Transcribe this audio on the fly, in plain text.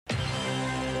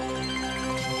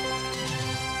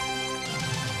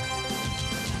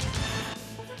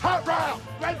Hot route!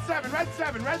 Red 7, red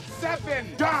 7, red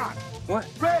 7! Don! What?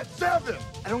 Red 7!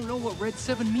 I don't know what red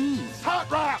 7 means. Hot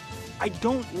route! I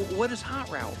don't. What is hot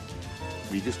route?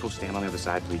 Will you just go stand on the other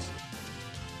side, please?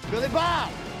 Billy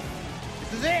Bob,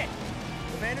 this is it.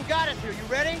 The man who got us here. You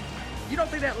ready? You don't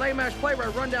think that lame-ass play where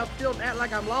I run down field and act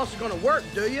like I'm lost is gonna work,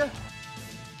 do you?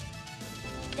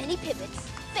 Then he pivots,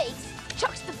 fakes,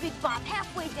 chucks the big Bob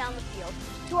halfway down the field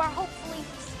to our hopefully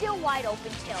still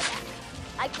wide-open tailback.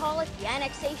 I call it the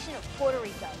annexation of Puerto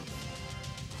Rico.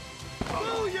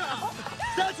 Booyah!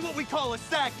 That's what we call a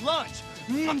sack lunch.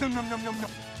 Nom, nom, nom, nom, nom,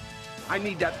 nom. I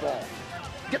need that ball.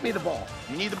 Get me the ball.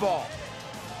 You need the ball.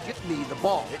 Get me the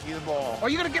ball. Get you the ball. Are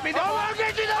you gonna get me the ball? I'll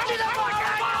get you the ball!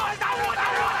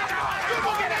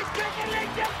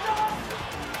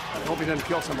 I hope he doesn't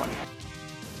kill somebody.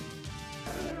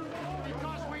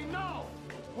 Because we know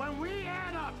when we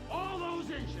add up all those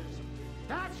inches,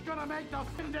 that's gonna make the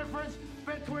difference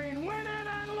between winning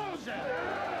and losing.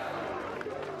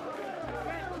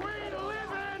 Between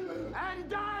living and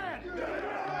dying.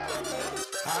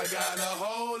 I got a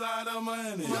whole lot of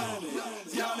money.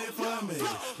 Y'all it for me.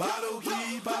 Bottle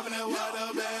keep popping that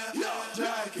water bag.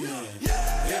 Jacking.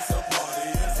 It's a party,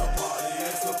 it's a party,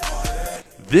 it's a party.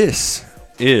 This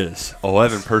is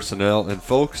 11 Personnel, and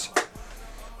folks,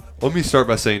 let me start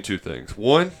by saying two things.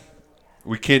 One,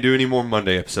 we can't do any more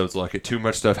Monday episodes like it. Too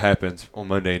much stuff happens on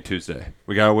Monday and Tuesday.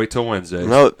 We gotta wait till Wednesday.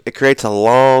 No, it creates a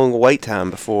long wait time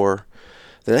before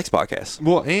the next podcast.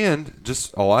 Well, and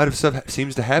just a lot of stuff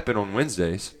seems to happen on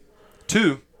Wednesdays.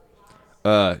 Two,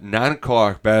 9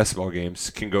 o'clock basketball games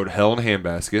can go to hell in a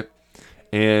handbasket.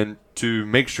 And to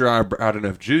make sure I brought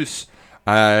enough juice,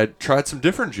 I tried some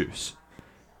different juice.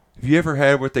 Have you ever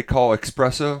had what they call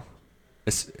espresso?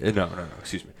 No,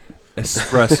 excuse me.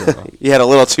 Espresso. You had a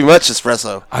little too much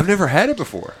espresso. I've never had it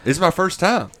before. This is my first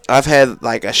time. I've had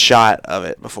like a shot of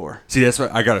it before. See, that's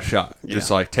what I got a shot. Yeah.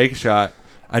 Just like take a shot.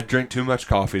 I drank too much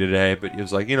coffee today, but it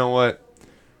was like, you know what?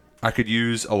 I could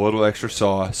use a little extra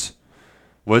sauce.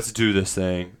 Let's do this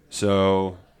thing.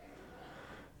 So,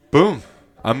 boom.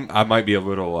 I might be a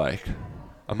little like,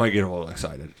 I might get a little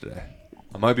excited today.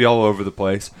 I might be all over the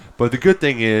place. But the good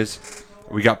thing is,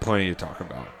 we got plenty to talk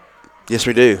about. Yes,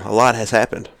 we do. A lot has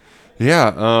happened.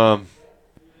 Yeah.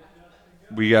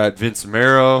 We got Vince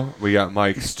Amaro. We got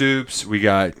Mike Stoops. We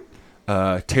got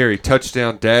Terry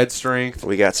Touchdown Dad Strength.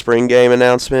 We got spring game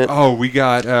announcement. Oh, we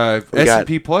got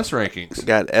S&P Plus rankings. We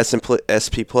got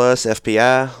SP Plus,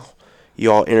 FPI.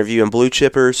 You all interviewing blue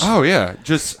chippers. Oh, yeah.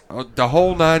 Just the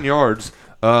whole 9 yards.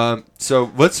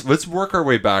 So let's work our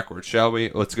way backwards, shall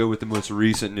we? Let's go with the most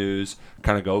recent news,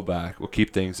 kind of go back. We'll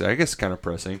keep things, I guess, kind of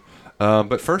pressing.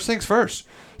 But first things first.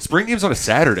 Spring game's on a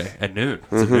Saturday at noon.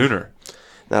 It's a nooner.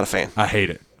 Not a fan. I hate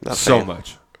it Not a so fan.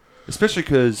 much. Especially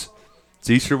because it's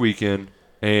Easter weekend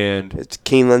and It's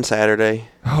Keeneland Saturday.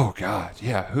 oh, God.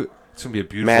 Yeah. It's going to be a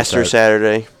beautiful Master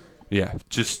Saturday. Yeah.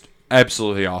 Just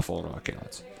absolutely awful on all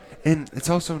accounts. And it's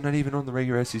also not even on the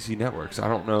regular SEC networks. I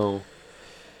don't know.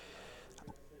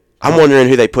 I'm wondering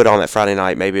who they put on that Friday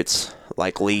night. Maybe it's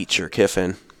like Leach or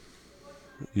Kiffin.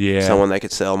 Yeah. Someone they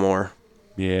could sell more.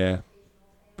 Yeah.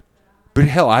 But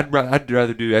hell, I'd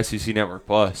rather do SEC Network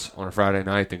Plus on a Friday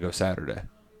night than go Saturday.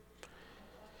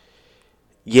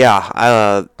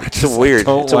 Yeah, it's a weird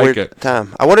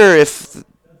time. I wonder if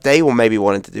they will maybe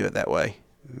wanted to do it that way.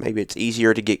 Maybe it's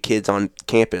easier to get kids on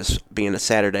campus being a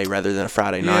Saturday rather than a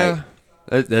Friday night.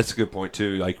 That's a good point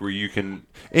too. Like where you can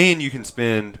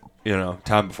spend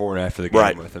time before and after the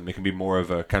game with them. It can be more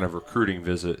of a kind of recruiting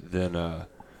visit than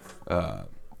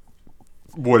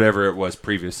whatever it was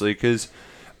previously. Because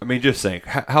I mean, just think,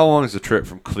 how long is the trip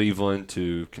from Cleveland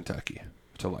to Kentucky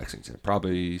to Lexington?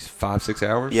 Probably 5-6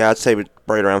 hours. Yeah, I'd say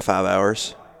right around 5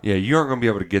 hours. Yeah, you aren't going to be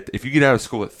able to get if you get out of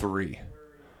school at 3,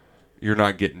 you're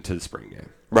not getting to the spring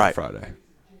game on Friday.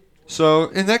 So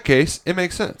in that case, it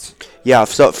makes sense. Yeah,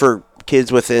 so for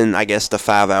kids within, I guess, the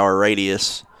 5-hour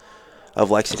radius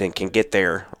of Lexington can get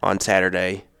there on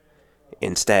Saturday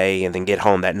and stay and then get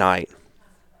home that night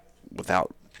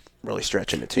without really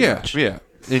stretching it too much. Yeah.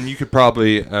 And you could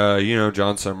probably,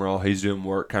 John Summerall, he's doing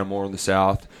work kind of more in the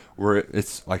south where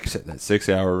it's, like I said, that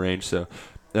 6-hour range. So,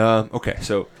 okay,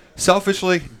 so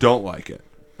selfishly, don't like it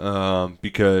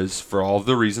because for all of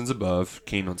the reasons above,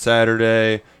 Keen on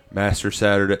Saturday, Master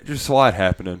Saturday, just a lot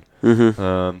happening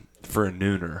for a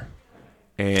nooner.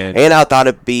 And I thought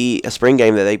it'd be a spring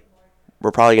game that they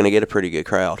were probably going to get a pretty good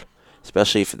crowd,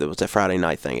 especially if it was a Friday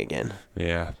night thing again.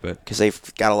 Yeah, but because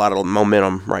they've got a lot of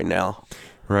momentum right now.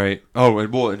 Right. Oh,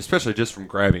 and especially just from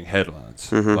grabbing headlines.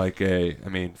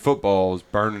 Football is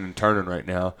burning and turning right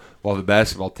now, while the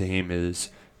basketball team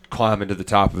is climbing to the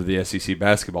top of the SEC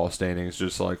basketball standings.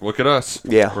 Just like, look at us.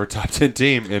 Yeah. We're a top 10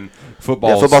 team in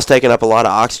football. Yeah, football's taking up a lot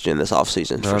of oxygen this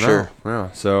offseason, for sure.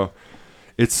 Yeah, so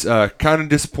it's kind of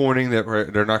disappointing that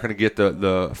they're not going to get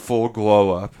the full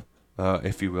glow up,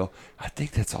 if you will. I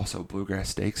think that's also Bluegrass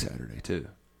Steak Saturday, too.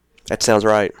 That sounds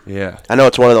right. Yeah. I know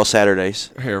it's one of those Saturdays.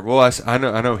 Here, we'll ask. I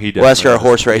know he does. We'll ask our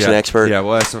horse racing expert. Yeah,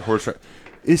 we'll ask some horse racing.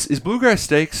 Is Bluegrass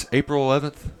Stakes April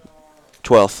 11th?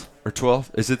 12th. Or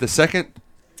 12th? Is it the second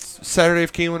Saturday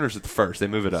of Keeneland, or is it the first? They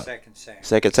move it up.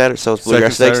 Second Saturday, so it's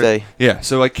Bluegrass Stakes Day. Yeah,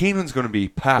 so like Keeneland's going to be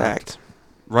packed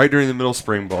right during the middle of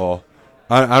spring ball.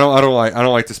 I don't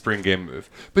like the spring game move,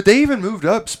 but they even moved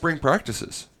up spring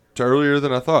practices to earlier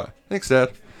than I thought. Thanks,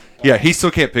 Dad. Yeah, he still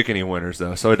can't pick any winners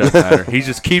though, so it doesn't matter. He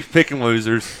just keeps picking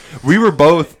losers.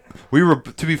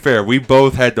 To be fair, we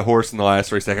both had the horse in the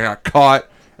last race. I got caught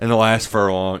in the last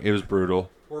furlong. It was brutal.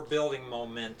 We're building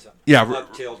momentum. Yeah,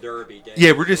 up till Derby Day.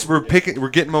 Yeah, we're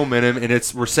getting momentum,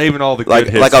 and we're saving all the good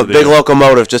hits. Like a big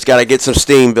locomotive, just got to get some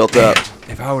steam built up.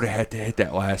 If I would have had to hit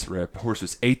that last rip, the horse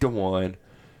was 8-1.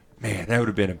 Man, that would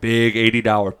have been a big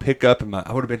 $80 pickup.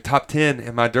 I would have been top 10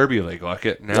 in my Derby league. Like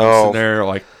it now, I'm sitting there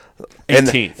like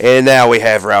 18th. And now we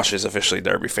have Roush's officially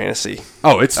Derby fantasy.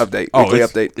 Oh, it's update. Weekly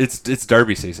update. It's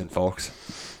Derby season, folks.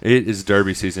 It is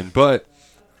Derby season. But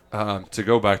to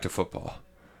go back to football,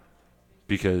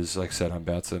 because like I said, I'm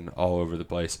bouncing all over the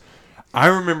place. I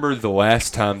remember the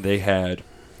last time they had,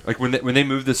 like when they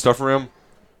moved this stuff around,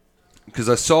 because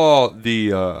I saw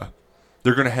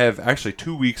they're going to have actually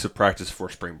 2 weeks of practice before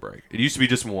spring break. It used to be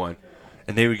just one,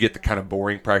 and they would get the kind of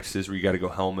boring practices where you got to go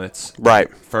helmets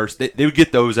first. They would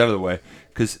get those out of the way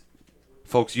because,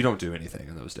 folks, you don't do anything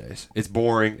in those days. It's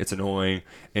boring, it's annoying,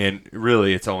 and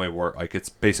really it's only work. Like it's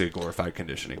basically glorified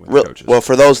conditioning with the coaches. Well,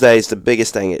 for those days, the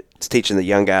biggest thing it's teaching the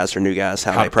young guys or new guys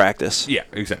how they practice. Yeah,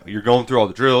 exactly. You're going through all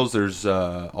the drills. There's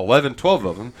 11, 12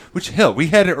 of them, which, hell, we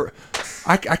had it.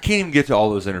 I can't even get to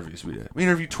all those interviews we did. We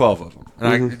interviewed 12 of them, and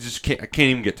I just can't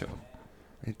even get to them.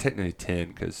 And technically 10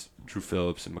 because Drew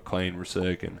Phillips and McLean were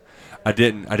sick, and I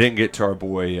didn't get to our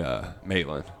boy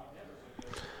Maitland.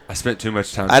 I spent too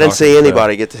much time. I didn't see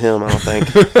anybody get to him. I don't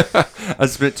think. I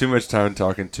spent too much time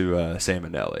talking to Sam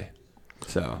and Nelly.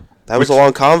 So that was a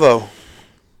long convo.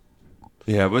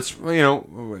 Yeah, but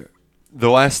the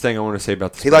last thing I want to say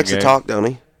about the he likes to talk, don't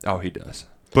he? Oh, he does.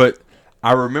 But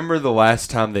I remember the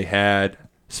last time they had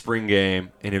spring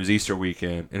game, and it was Easter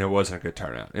weekend, and it wasn't a good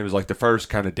turnout. It was like the first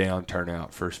kind of down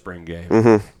turnout for a spring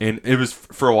game, and it was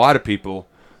for a lot of people.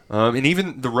 And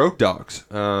even the road dogs,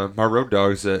 my road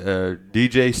dogs,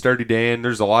 DJ, Sturdy Dan,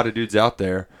 there's a lot of dudes out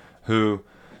there who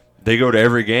they go to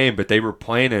every game, but they were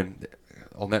planning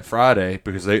on that Friday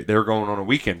because they were going on a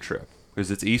weekend trip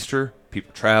because it's Easter.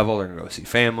 People travel, they're going to go see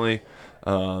family.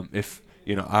 If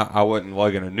I wasn't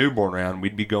lugging a newborn around,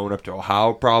 we'd be going up to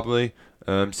Ohio probably,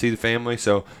 see the family.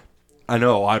 So I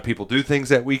know a lot of people do things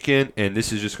that weekend, and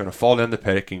this is just going to fall down the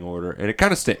pecking order, and it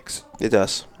kind of stinks. It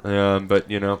does. But,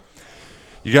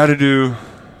 you got to do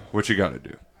what you got to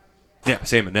do. Yeah,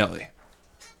 Sam and Nelly.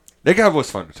 That guy was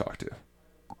fun to talk to.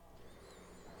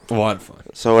 A lot of fun.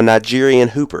 So a Nigerian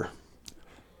hooper.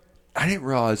 I didn't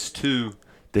realize, too,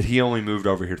 that he only moved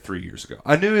over here 3 years ago.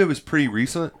 I knew it was pretty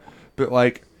recent, but,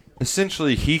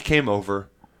 essentially he came over,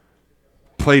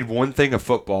 played one thing of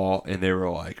football, and they were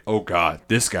like, oh, God,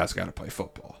 this guy's got to play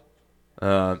football.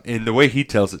 And the way he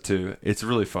tells it, too, it's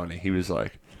really funny. He was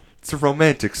like, it's a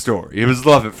romantic story. It was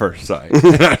love at first sight,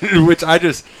 which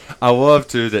I love,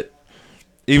 too, that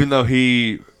even though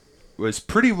he was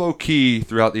pretty low-key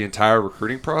throughout the entire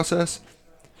recruiting process,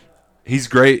 he's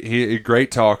great. He's a great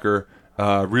talker.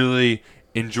 Really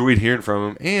enjoyed hearing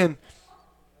from him. And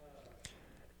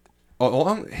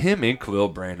along him and Khalil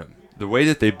Branham, the way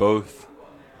that they both,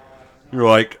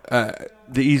 the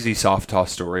easy soft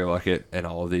toss story, I like it, and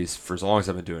all of these, for as long as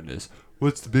I've been doing this,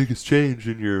 what's the biggest change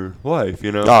in your life,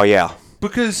 Oh, yeah.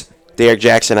 Because Derek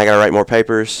Jackson, I got to write more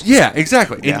papers. Yeah,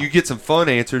 exactly. Yeah. And you get some fun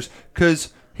answers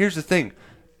because here's the thing.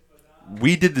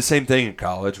 We did the same thing in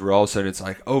college where all of a sudden it's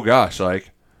like, oh, gosh, I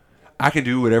can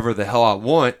do whatever the hell I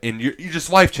want, and you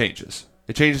just life changes.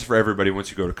 It changes for everybody once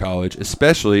you go to college,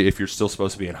 especially if you're still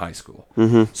supposed to be in high school.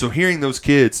 So hearing those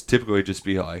kids typically just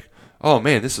be like, oh,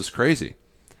 man, this is crazy.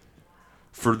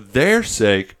 For their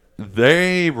sake,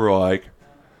 they were like,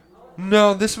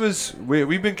 no,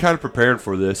 we've been kind of preparing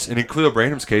for this. And in Khalil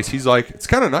Branham's case, he's like, it's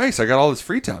kind of nice. I got all this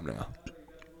free time now.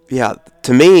 Yeah,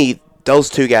 to me, those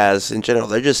two guys in general,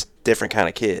 they're just different kind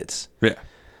of kids. Yeah.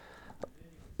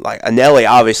 Like Anelli,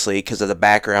 obviously, because of the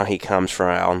background he comes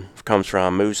from,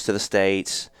 moves to the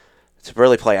States to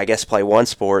really play one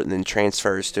sport and then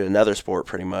transfers to another sport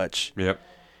pretty much. Yep.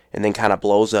 And then kind of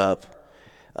blows up.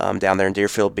 down there in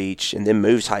Deerfield Beach, and then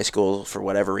moves high school for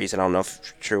whatever reason. I don't know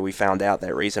if sure we found out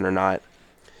that reason or not.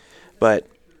 But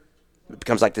it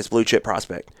becomes like this blue chip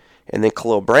prospect. And then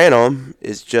Khalil Branham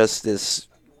is just this,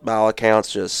 by all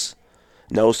accounts, just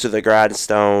nose to the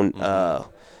grindstone,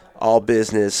 all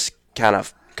business kind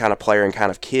of player and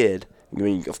kind of kid. I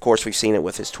mean, of course, we've seen it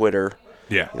with his Twitter.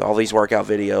 Yeah. All these workout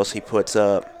videos he puts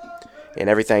up, and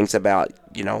everything's about,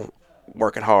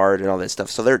 working hard and all that stuff.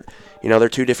 So they're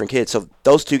two different kids. So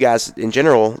those two guys in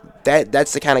general,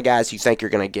 that's the kind of guys you think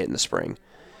you're going to get in the spring.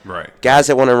 Right. Guys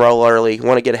that want to enroll early,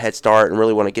 want to get a head start, and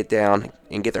really want to get down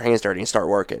and get their hands dirty and start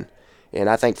working. And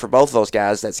I think for both of those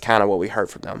guys, that's kind of what we heard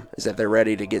from them, is that they're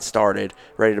ready to get started,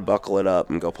 ready to buckle it up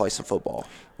and go play some football.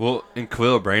 Well, in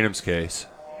Khalil Branham's case,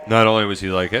 not only was he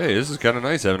like, hey, this is kind of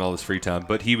nice having all this free time,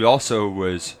 but he also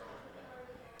was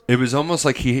 – it was almost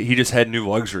like he just had new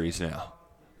luxuries now.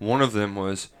 One of them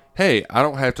was, hey, I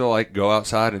don't have to, go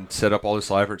outside and set up all this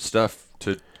elaborate stuff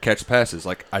to catch passes.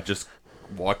 I just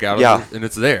walk out of it and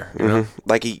it's there, you know?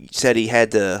 Like he said he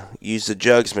had to use the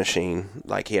jugs machine.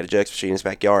 Like he had a jugs machine in his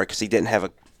backyard because he didn't have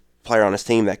a player on his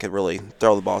team that could really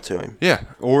throw the ball to him. Yeah,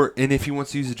 and if he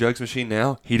wants to use the jugs machine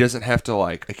now, he doesn't have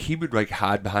to, he would,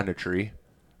 hide behind a tree.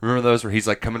 Remember those where he's,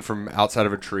 coming from outside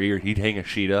of a tree, or he'd hang a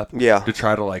sheet up to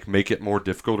try to, make it more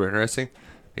difficult or interesting?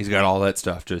 He's got all that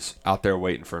stuff just out there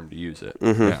waiting for him to use it.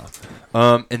 Yeah.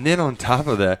 And then on top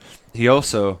of that, he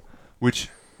also, which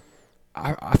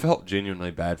I felt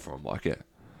genuinely bad for him,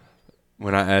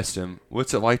 when I asked him,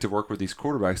 what's it like to work with these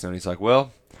quarterbacks now? And he's like,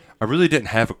 well, I really didn't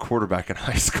have a quarterback in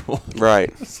high school.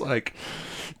 Right. It's like,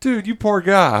 dude, you poor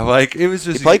guy. It was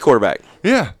just. He played quarterback.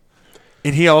 Yeah.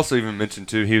 And he also even mentioned,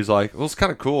 too, he was like, well, it's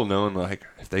kind of cool knowing,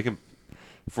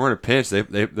 if we're in a pinch,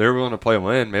 they're willing to play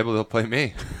Lynn, maybe they'll play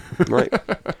me. Right.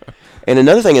 And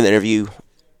another thing in the interview,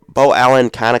 Bo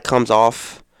Allen kind of comes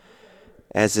off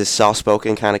as this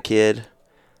soft-spoken kind of kid,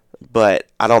 but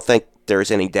I don't think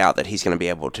there's any doubt that he's going to be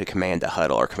able to command a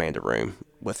huddle or command a room.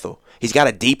 He's got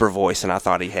a deeper voice than I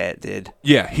thought he did.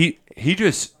 Yeah, he's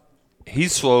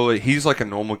like a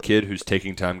normal kid who's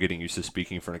taking time getting used to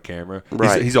speaking in front of camera.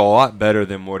 Right. He's a lot better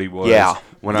than what he was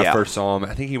when I Yeah. first saw him.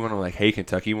 I think he went on Hey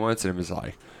Kentucky once, and it was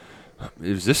like,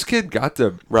 is this kid got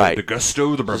the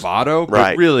gusto, the bravado? But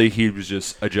Right. really, he was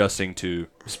just adjusting to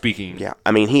speaking. Yeah,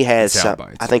 I mean, he has sound some.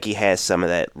 bites. I think he has some of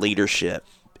that leadership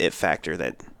factor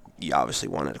that you obviously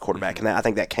wanted a quarterback, and I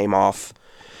think that came off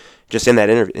just in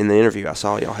that in the interview I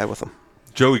saw y'all had with him.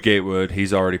 Joey Gatewood,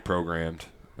 he's already programmed.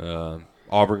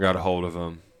 Auburn got a hold of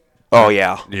him. Oh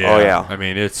yeah. Oh yeah. I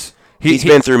mean, he's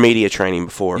been through media training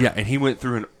before. Yeah, and he went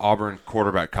through an Auburn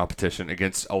quarterback competition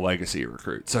against a legacy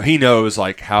recruit, so he knows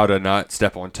how to not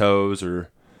step on toes or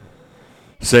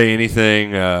say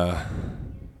anything.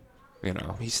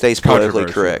 He stays politically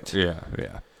correct. Yeah.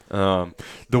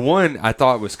 The one I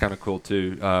thought was kind of cool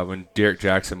too, when Derek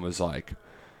Jackson was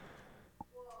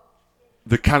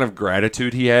the kind of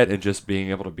gratitude he had and just being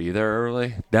able to be there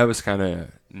early. That was kind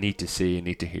of neat to see and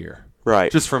neat to hear.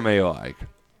 Right. Just from a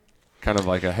kind of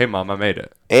a, hey, Mom, I made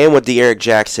it. And with Derek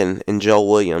Jackson and Joe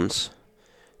Williams,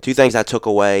 two things I took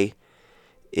away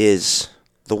is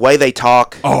the way they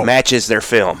talk matches their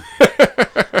film.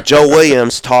 Joe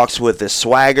Williams talks with the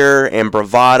swagger and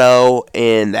bravado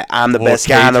and that I'm the best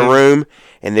guy in the room.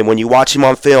 And then when you watch him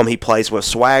on film, he plays with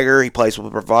swagger, he plays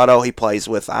with bravado, he plays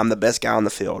with I'm the best guy on the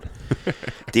field.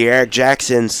 Derek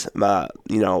Jackson's,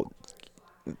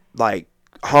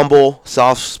 humble,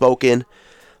 soft-spoken,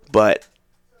 but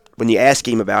when you ask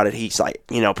him about it, he's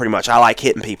pretty much, I like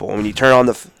hitting people. When you turn on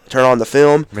the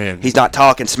film, man, he's not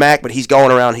talking smack, but he's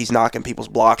going around, he's knocking people's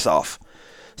blocks off.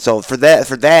 So for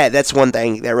that, that's one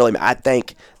thing that really, I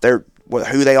think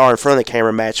who they are in front of the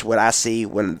camera match what I see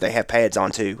when they have pads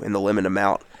on too, in the limited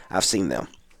amount I've seen them.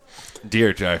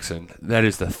 Derek Jackson, that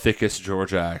is the thickest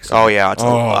Georgia accent. Oh yeah,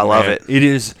 I love it. It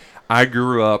is. I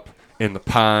grew up in the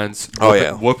Pines,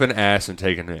 whooping ass and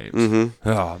taking names. Mm-hmm.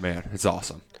 Oh man, it's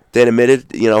awesome. Then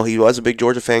admitted, he was a big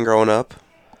Georgia fan growing up.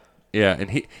 Yeah, and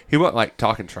he wasn't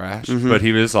talking trash, but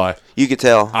he was like, you could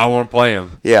tell, I want to play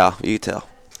him. Yeah, you could tell.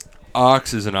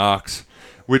 Ox is an ox,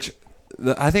 which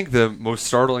I think the most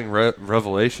startling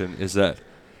revelation is that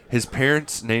his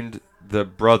parents named the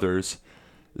brothers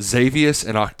Xavius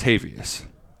and Octavius,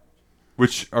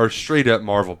 which are straight up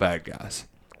Marvel bad guys.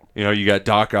 You got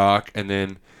Doc Ock and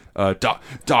then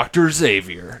Dr.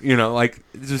 Xavier. Dr.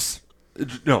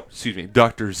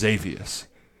 Xavius.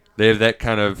 They have that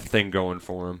kind of thing going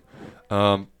for him.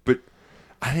 But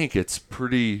I think it's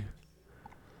pretty,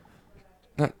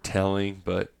 not telling,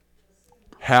 but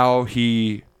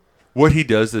what he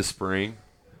does this spring.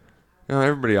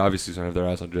 Everybody obviously is going to have their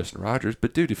eyes on Justin Rogers,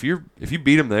 but dude, if you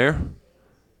beat him there,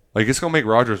 Like, it's going to make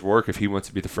Rogers work if he wants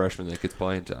to be the freshman that gets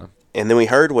playing time. And then we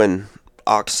heard when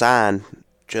Ox signed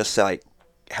just like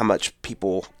how much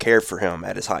people cared for him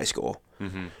at his high school.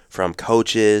 Mm-hmm. From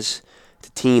coaches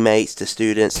to teammates to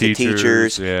students to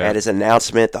teachers. Yeah. At his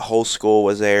announcement, the whole school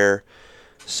was there.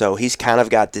 So he's kind of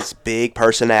got this big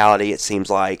personality, it seems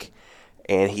like,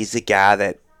 and he's the guy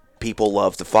that people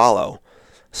love to follow.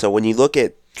 So when you look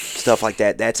at stuff like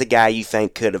that, that's a guy you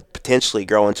think could have potentially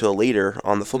grown into a leader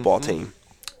on the football team.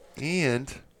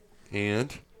 And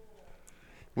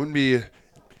wouldn't be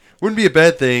a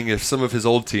bad thing if some of his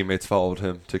old teammates followed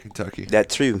him to Kentucky. That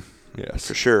too. Yes.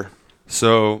 For sure.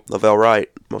 So Lavelle Wright,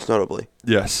 most notably.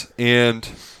 Yes. And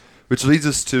which leads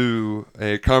us to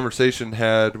a conversation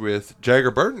had with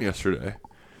Jagger Burton yesterday.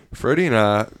 Freddie and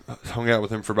I hung out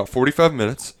with him for about 45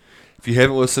 minutes. If you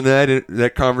haven't listened to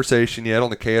that conversation yet on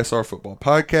the KSR Football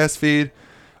Podcast feed,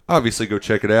 obviously go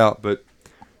check it out. But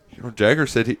Jagger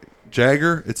said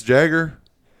it's Jagger,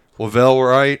 Lavelle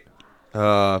Wright,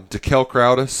 DeKel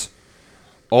Crowdus,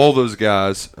 all those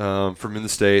guys from in the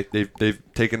state. They've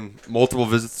taken multiple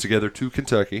visits together to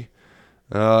Kentucky,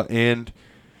 and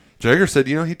Jagger said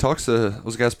he talks to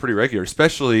those guys pretty regular,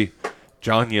 especially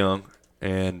John Young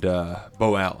and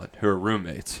Bo Allen, who are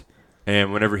roommates.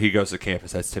 And whenever he goes to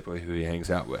campus, that's typically who he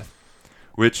hangs out with.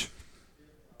 Which,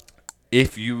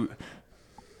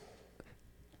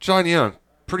 John Young,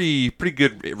 pretty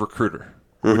good recruiter,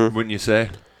 wouldn't you say?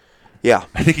 Yeah.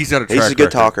 I think he's got a track He's a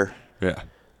good record. talker. Yeah.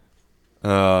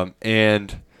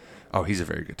 He's a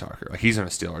very good talker. Like, he's going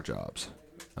to steal our jobs.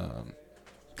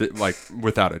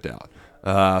 Without a doubt.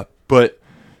 But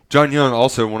John Young,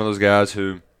 also one of those guys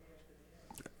who,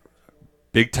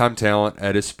 big-time talent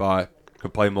at his spot, can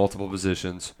play multiple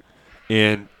positions,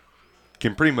 and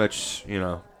can pretty much,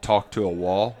 talk to a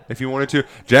wall if you wanted to.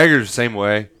 Jagger's the same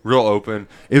way, real open.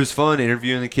 It was fun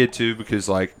interviewing the kid, too, because,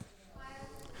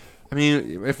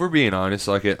 if we're being honest,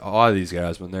 a lot of these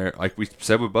guys, when they're, like we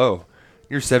said with Bo,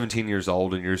 you're 17 years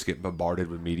old and you're just getting bombarded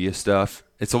with media stuff.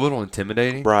 It's a little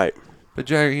intimidating. Right. But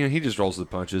Jagger, he just rolls the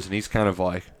punches, and he's kind of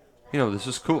like, this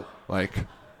is cool. Like,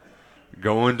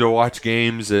 going to watch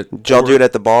games Did y'all do it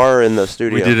at the bar or in the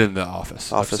studio? We did it in the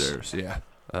office. Upstairs, yeah.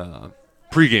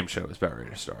 Pre-game show is about ready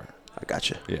to start. I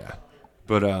gotcha. Yeah.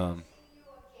 But,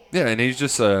 and he's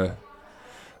just I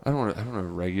don't know a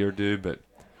regular dude, but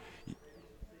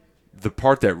the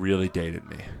part that really dated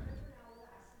me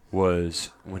was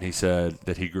when he said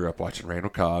that he grew up watching Randall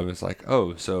Cobb. It's like,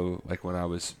 so when I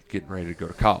was getting ready to go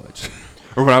to college,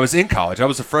 or when I was in college, I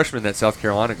was a freshman in that South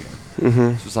Carolina game.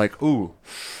 Mm-hmm. So it's like, ooh,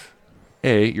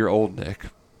 A, you're old, Nick.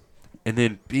 And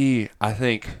then B, I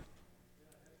think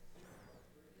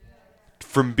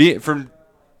from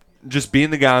just being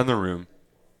the guy in the room,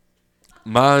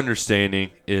 my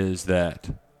understanding is that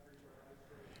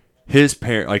his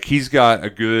parent, he's got a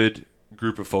good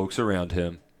group of folks around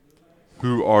him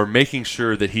who are making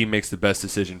sure that he makes the best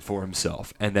decision for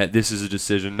himself, and that this is a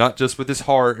decision not just with his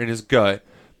heart and his gut,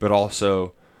 but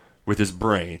also with his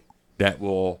brain that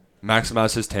will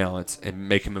maximize his talents and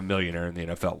make him a millionaire in the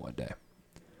NFL one day.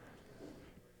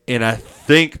 And I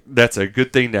think that's a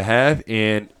good thing to have,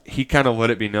 and he kind of let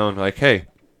it be known, hey,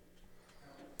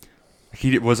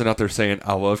 he wasn't out there saying,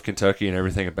 I love Kentucky and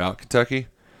everything about Kentucky,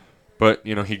 but,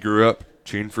 he grew up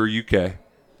cheering for UK.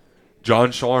 John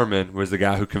Schlarman was the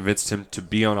guy who convinced him to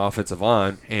be on offensive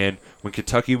line, and when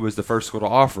Kentucky was the first school to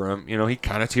offer him, he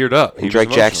kind of teared up. And Drake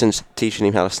Jackson's teaching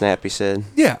him how to snap, he said.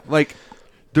 Yeah,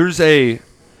 they've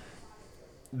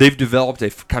developed a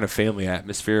kind of family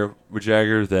atmosphere with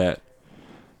Jagger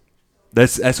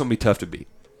that's going to be tough to beat.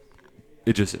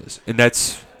 It just is. And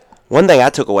that's one thing I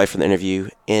took away from the interview,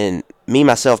 and me,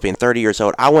 myself, being 30 years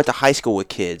old, I went to high school with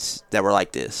kids that were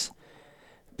like this.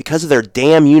 Because of their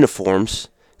damn uniforms,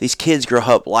 these kids grow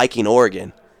up liking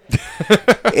Oregon.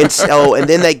 and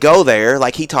then they go there,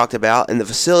 like he talked about, and the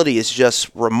facility is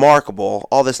just remarkable,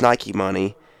 all this Nike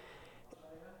money.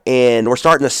 And we're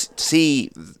starting to see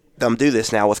them do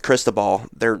this now with Cristobal.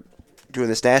 They're doing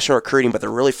this national recruiting, but they're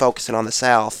really focusing on the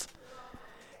South.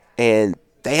 And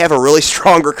they have a really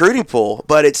strong recruiting pool,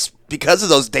 but it's because of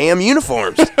those damn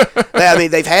uniforms.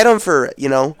 They've had them for,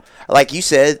 like you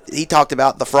said, he talked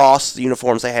about the Frost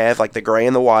uniforms they have, like the gray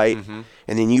and the white. Mm-hmm.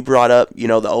 And then you brought up,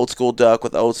 the old school duck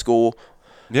with the old school.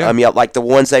 Yeah. Like the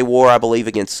ones they wore, I believe,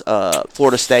 against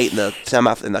Florida State in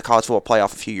the college football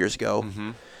playoff a few years ago.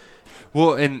 Mm-hmm.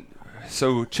 Well, and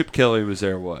so Chip Kelly was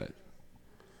there, what?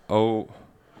 We'll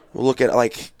look at I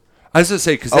was going to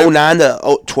say, because 09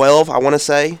 to 12, I want to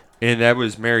say. And that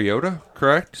was Mariota,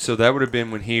 correct? So that would have been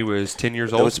when he was 10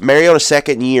 years old? It was Mariota's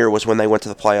second year was when they went to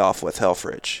the playoff with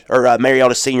Helfrich. Or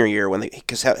Mariota's senior year,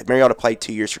 because Mariota played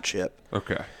 2 years for Chip.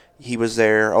 Okay. He was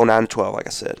there 09-12, like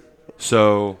I said.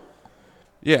 So,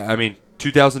 yeah, I mean,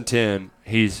 2010,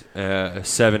 he's a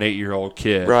 7-8-year-old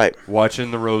kid, right, watching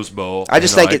the Rose Bowl. I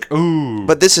just think ooh.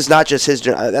 But this is not just his.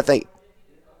 I think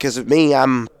because of me,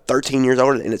 I'm 13 years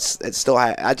old, and it's still.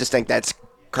 I just think that's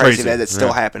crazy that it's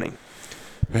still happening.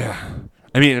 Yeah,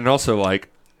 I mean, and also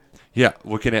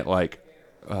looking at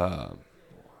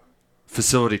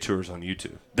facility tours on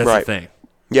YouTube. That's the thing.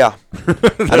 Yeah,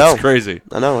 that's I know. Crazy.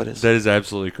 I know it is. That is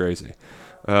absolutely crazy.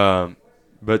 But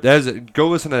go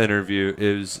listen to that interview.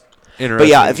 It was interesting. But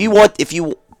yeah, if you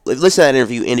listen to that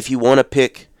interview, and if you want to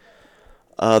pick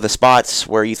the spots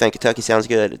where you think Kentucky sounds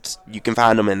good, you can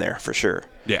find them in there for sure.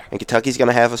 Yeah. And Kentucky's going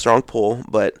to have a strong pull,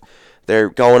 but they're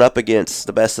going up against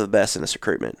the best of the best in this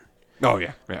recruitment. Oh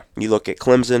yeah, yeah. You look at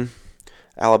Clemson,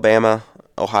 Alabama,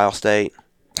 Ohio State,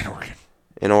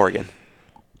 and Oregon.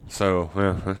 So,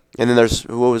 and then there's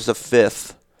what was the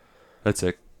fifth? That's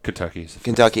it. Kentucky's.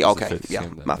 Kentucky, okay, yeah,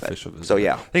 my bad. So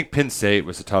yeah, I think Penn State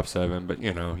was the top 7, but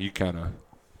you kind of.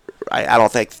 I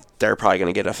don't think they're probably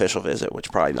going to get an official visit, which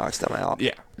probably knocks them out.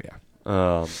 Yeah,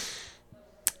 yeah.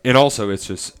 And also, it's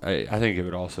just I think it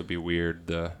would also be weird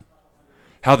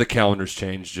how the calendars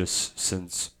changed just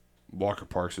since Walker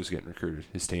Parks was getting recruited,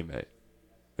 his teammate,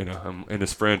 and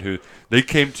his friend who they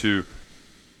came to.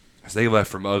 Because they left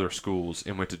from other schools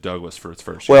and went to Douglas for its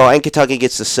first year. Well, and Kentucky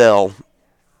gets to sell,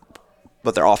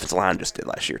 but their offensive line just did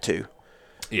last year too.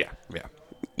 Yeah, yeah.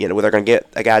 They're going to get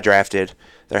a guy drafted.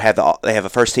 They have a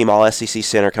first-team All-SEC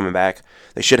center coming back.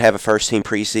 They should have a first-team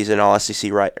preseason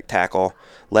All-SEC right tackle.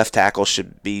 Left tackle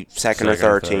should be second or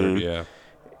third team. Yeah.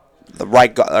 The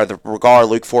right guard,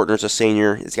 Luke Fortner's a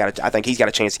senior. I think he's got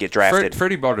a chance to get drafted.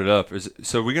 Freddie brought it up.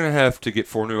 So we're going to have to get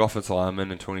 4 new offensive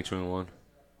linemen in 2021.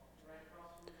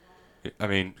 I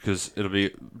mean, because it'll be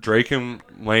Drake and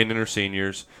Landon are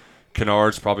seniors.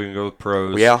 Kennard's probably going to go with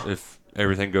pros. Yeah. If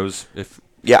everything goes, things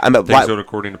go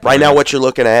according to plan. Right now, what you're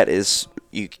looking at is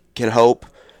you can hope.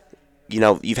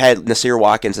 You've had Nasir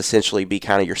Watkins essentially be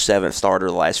kind of your 7th starter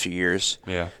the last few years.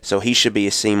 Yeah. So he should be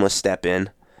a seamless step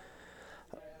in.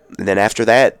 And then after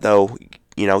that, though,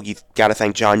 you've got to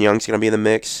think John Young's going to be in the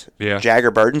mix. Yeah.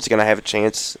 Jagger Burton's going to have a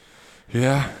chance.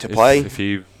 Yeah, to play. If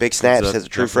he big snaps as a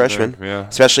true freshman. Yeah.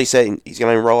 Especially saying he's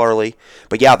going to enroll early.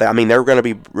 But yeah, they're going to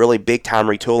be really big time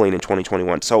retooling in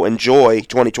 2021. So enjoy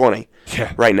 2020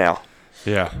 right now.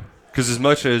 Yeah. Because as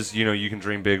much as, you can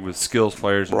dream big with skills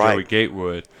players and Joey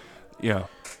Gatewood, you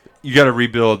got to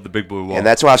rebuild the big blue wall. And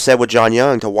that's why I've said with John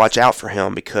Young to watch out for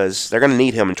him because they're going to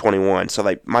need him in 21. So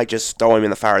they might just throw him in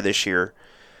the fire this year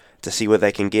to see what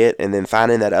they can get. And then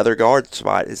finding that other guard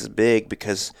spot is big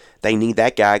because they need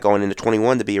that guy going into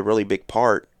 21 to be a really big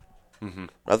part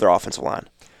of their offensive line.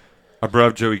 I brought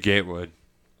up Joey Gatewood.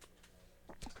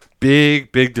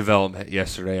 Big development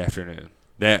yesterday afternoon.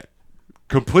 That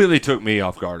completely took me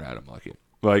off guard, Adam Luckett.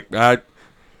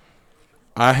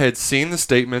 I had seen the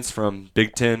statements from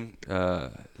Big Ten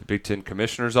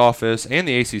Commissioner's office and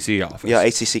the ACC office. Yeah,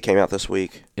 ACC came out this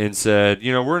week. And said,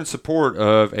 we're in support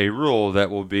of a rule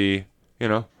that will be,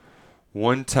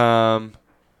 one-time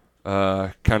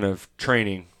kind of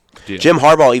training deal. Jim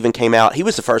Harbaugh even came out. He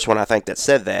was the first one, I think, that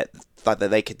said that, thought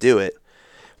that they could do it.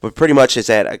 But pretty much is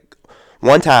that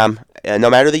one time, no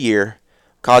matter the year,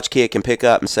 college kid can pick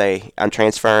up and say, I'm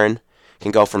transferring,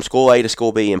 can go from school A to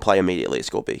school B and play immediately at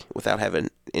school B without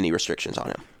having any restrictions on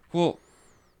him. Well,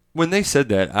 when they said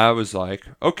that, I was like,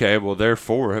 okay, well, they're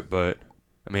for it, but,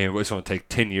 I mean, it's going to take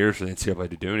 10 years for the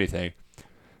NCAA to do anything.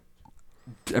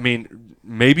 I mean,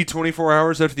 maybe 24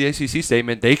 hours after the ACC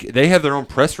statement, they have their own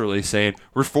press release saying,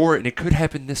 we're for it, and it could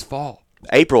happen this fall.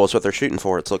 April is what they're shooting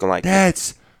for, it's looking like.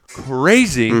 That's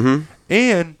crazy. Mm-hmm.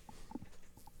 And,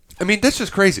 I mean, that's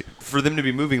just crazy for them to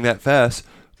be moving that fast,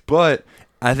 but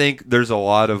I think there's a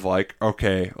lot of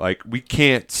we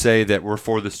can't say that we're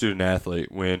for the student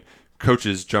athlete when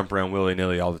coaches jump around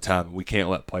willy-nilly all the time. We can't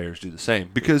let players do the same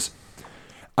because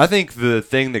I think the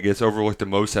thing that gets overlooked the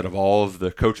most out of all of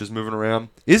the coaches moving around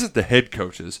isn't the head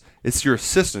coaches. It's your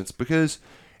assistants because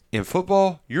in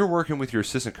football, you're working with your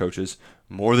assistant coaches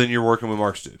more than you're working with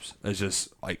Mark Stoops. It's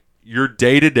just your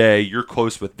day-to-day, you're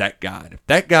close with that guy. And if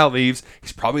that guy leaves,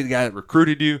 he's probably the guy that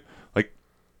recruited you.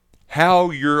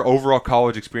 How your overall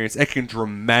college experience, it can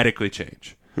dramatically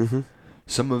change. Mm-hmm.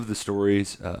 Some of the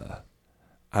stories,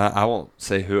 I won't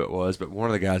say who it was, but one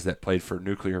of the guys that played for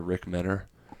Nuclear, Rick Menner,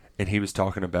 and he was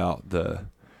talking about the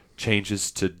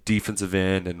changes to defensive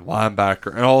end and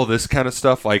linebacker and all this kind of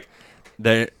stuff.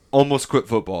 They almost quit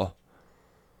football.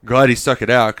 Glad he stuck it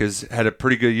out because had a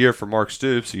pretty good year for Mark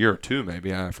Stoops, a year or two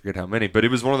maybe, I forget how many. But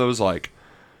it was one of those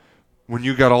when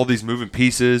you got all these moving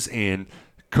pieces and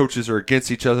coaches are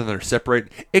against each other and they're separated,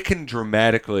 it can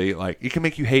dramatically, like, it can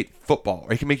make you hate football,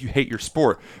 or it can make you hate your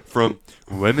sport, from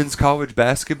women's college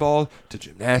basketball to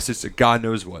gymnastics to God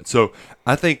knows what. So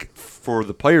I think for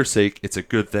the players' sake, it's a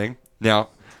good thing. Now,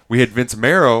 we had Vince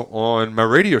Marrow on my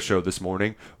radio show this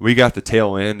morning. We got the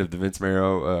tail end of the Vince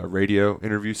Marrow radio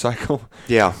interview cycle.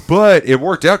 Yeah. But it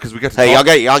worked out because we got to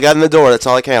talk. Y'all got in the door. That's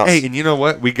all that counts. Hey, and you know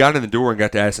what? We got in the door and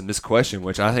got to ask him this question,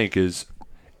 which I think is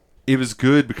 – it was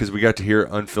good because we got to hear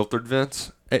unfiltered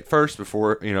Vince at first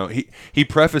before, he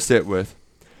prefaced it with,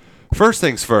 first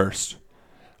things first,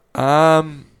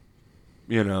 I'm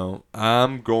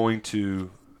going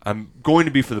to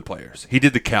be for the players. He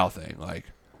did the Cal thing, like,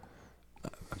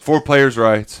 for players'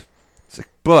 rights. It's like,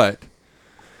 but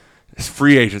it's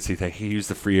free agency thing. He used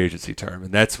the free agency term,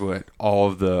 and that's what all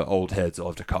of the old heads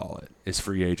love to call it, is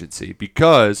free agency,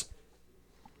 because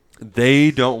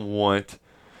they don't want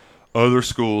other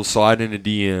schools sliding into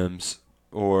DMs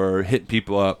or hitting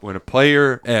people up when a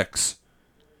player X,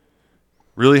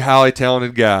 really highly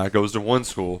talented guy, goes to one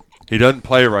school. He doesn't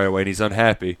play right away and he's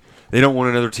unhappy. They don't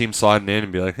want another team sliding in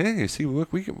and be like, hey, see,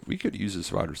 look, we could use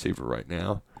this wide receiver right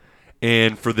now.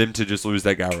 And for them to just lose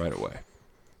that guy right away.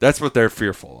 That's what they're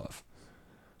fearful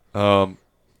of.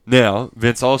 Now,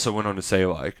 Vince also went on to say,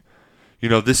 like,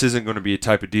 this isn't going to be a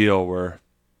type of deal where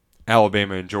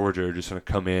Alabama and Georgia are just going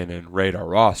to come in and raid our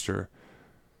roster.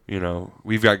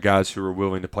 We've got guys who are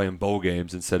willing to play in bowl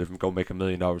games instead of go make $1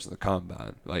 million in the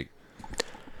combine. Like,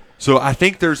 so I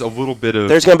think there's a little bit of...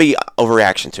 There's going to be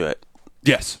overreaction to it.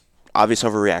 Yes. Obvious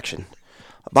overreaction.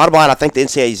 Bottom line, I think the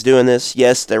NCAA is doing this.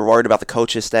 Yes, they're worried about the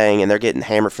coaches staying, and they're getting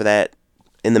hammered for that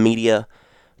in the media.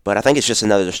 But I think it's just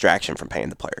another distraction from paying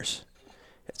the players.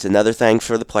 It's another thing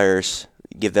for the players.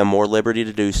 Give them more liberty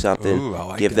to do something. Ooh, I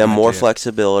like give them more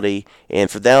flexibility. And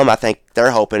for them, I think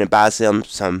they're hoping it buys them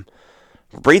some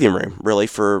breathing room, really,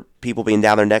 for people being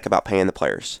down their neck about paying the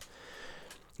players.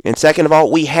 And second of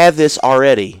all, we have this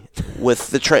already with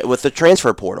the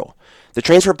transfer portal. The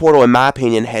transfer portal, in my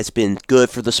opinion, has been good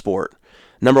for the sport.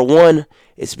 Number one,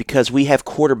 it's because we have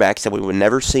quarterbacks that we would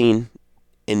never seen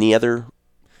in the other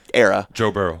era.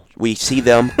 Joe Burrow. We see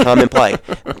them come and play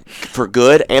for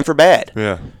good and for bad.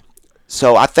 Yeah.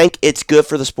 So I think it's good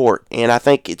for the sport, and I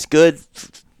think it's good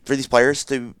for these players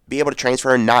to be able to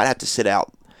transfer and not have to sit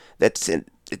out.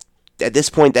 At this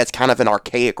point, that's kind of an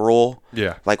archaic rule.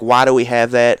 Yeah. Like, why do we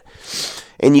have that?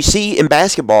 And you see in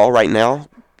basketball right now,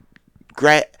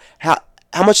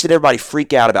 how much did everybody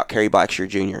freak out about Kerry Blackshear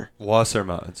Jr.? Lost their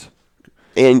minds.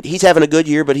 And he's having a good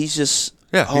year, but he's just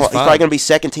he's probably going to be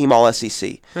second team All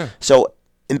SEC. Yeah. So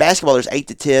in basketball, there's 8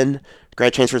 to 10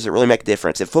 grad transfers that really make a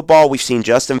difference. In football, we've seen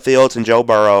Justin Fields and Joe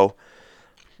Burrow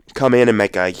come in and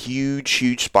make a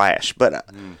huge splash. But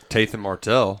Tatum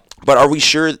Martell. But are we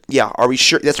sure? Yeah, are we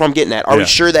sure? That's what I'm getting at. Are we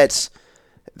sure is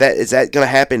that going to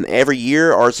happen every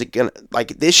year, or is it going to,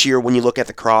 like this year when you look at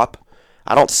the crop?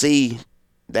 I don't see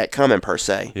that coming per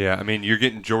se. Yeah, I mean,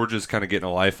 Georgia's kind of getting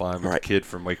a lifeline with a kid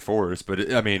from Wake Forest, but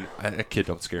a kid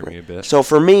don't scare me a bit. So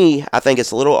for me, I think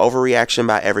it's a little overreaction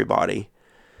by everybody.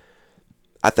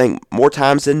 I think more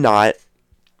times than not,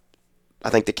 I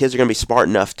think the kids are going to be smart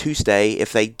enough to stay.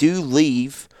 If they do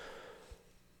leave,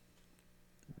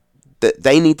 that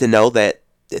they need to know that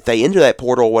if they enter that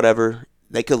portal or whatever,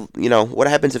 they could, what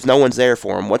happens if no one's there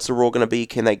for them? What's the rule going to be?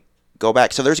 Can they go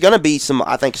back? So there's going to be some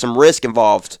risk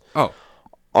involved. Oh.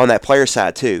 On that player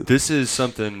side too. This is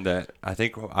something that I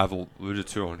think I've alluded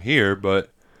to on here, but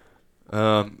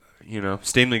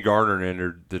Stanley Gardner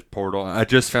entered the portal. I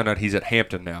just found out he's at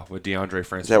Hampton now with DeAndre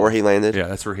Francis. Is that where he landed? Yeah,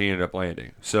 that's where he ended up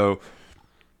landing. So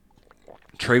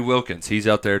Trey Wilkins, he's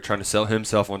out there trying to sell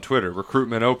himself on Twitter.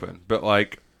 Recruitment open, but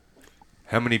like,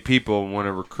 how many people want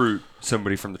to recruit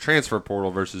somebody from the transfer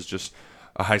portal versus just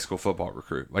a high school football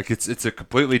recruit? Like it's a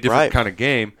completely different kind of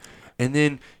game. And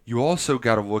then you also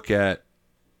got to look at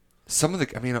some of the,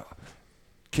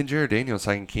 Kinjera Daniel and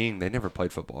Syken King, they never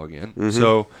played football again. Mm-hmm.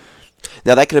 So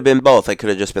now that could have been both. They could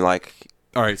have just been like,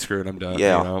 all right, screw it, I'm done.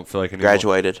 Yeah, I don't feel like anymore.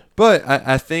 Graduated. But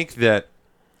I think that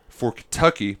for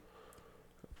Kentucky,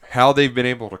 how they've been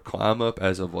able to climb up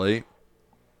as of late,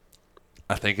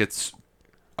 I think it's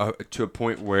to a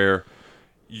point where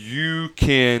you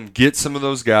can get some of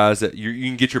those guys that you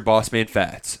can get your boss man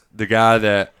Fats, the guy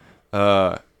that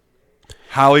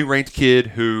highly ranked kid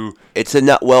who it's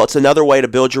another way to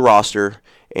build your roster,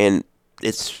 and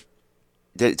it's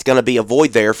going to be a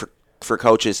void there for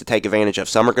coaches to take advantage of.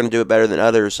 Some are going to do it better than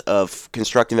others of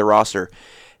constructing the roster,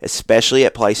 especially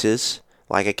at places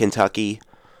like a Kentucky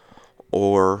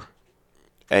or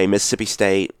a Mississippi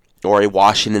State or a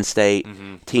Washington State,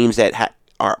 teams that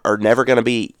are never going to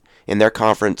be in their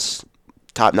conference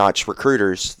top-notch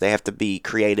recruiters, they have to be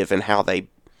creative in how they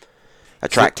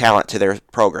attract talent to their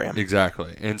program.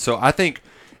 Exactly. And so I think,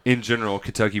 in general,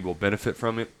 Kentucky will benefit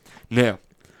from it. Now,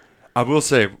 I will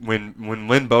say, when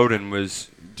Lynn Bowden was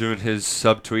doing his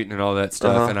subtweeting and all that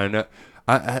stuff, and I know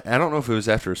I don't know if it was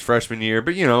after his freshman year,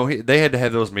 but, they had to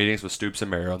have those meetings with Stoops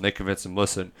and Merrill, and they convinced him,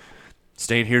 listen,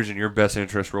 staying here is in your best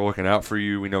interest. We're looking out for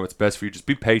you. We know what's best for you. Just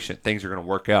be patient. Things are going to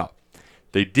work out.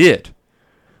 They did.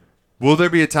 Will there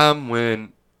be a time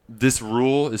when this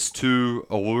rule is too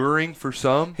alluring for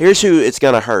some? Here's who it's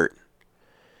going to hurt.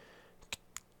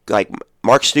 Like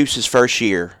Mark Stoops' first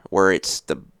year, where it's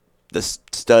the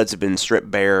studs have been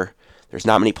stripped bare. There's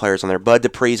not many players on there. Bud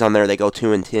Dupree's on there. They go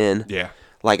 2-10. Yeah.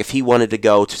 Like if he wanted to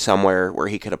go to somewhere where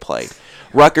he could have played.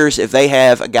 Rutgers, if they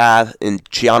have a guy in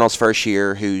Giano's first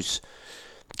year who's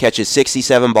catches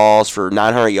 67 balls for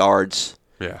 900 yards,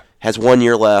 has 1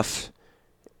 year left,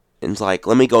 and is like,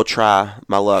 let me go try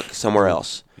my luck somewhere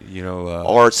else.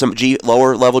 Or some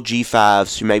lower level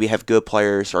G5s who maybe have good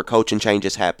players or coaching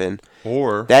changes happen.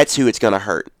 Or that's who it's going to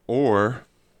hurt. Or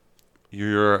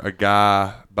you're a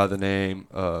guy by the name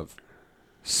of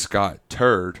Scott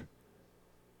Turd,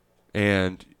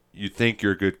 and you think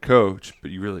you're a good coach,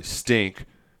 but you really stink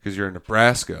because you're in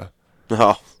Nebraska.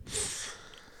 Oh.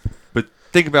 But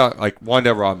think about like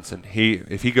Wandale Robinson.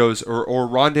 If he goes or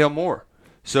Rondale Moore.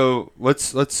 So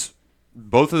let's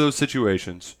both of those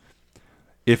situations.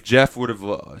 If Jeff would have,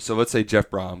 so let's say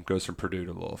Jeff Brom goes from Purdue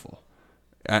to Louisville,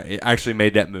 actually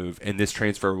made that move, and this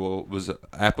transfer was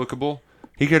applicable,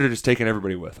 he could have just taken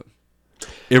everybody with him.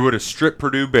 It would have stripped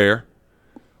Purdue bare,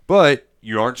 but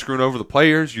you aren't screwing over the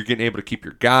players. You're getting able to keep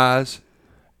your guys,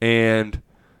 and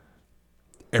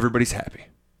everybody's happy.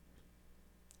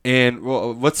 And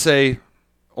well, let's say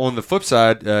on the flip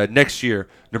side, next year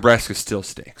Nebraska still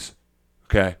stinks.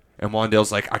 Okay. And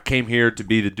Wandale's like, I came here to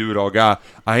be the do-it-all guy.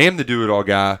 I am the do-it-all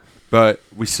guy, but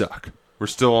we suck. We're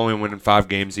still only winning 5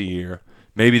 games a year.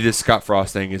 Maybe this Scott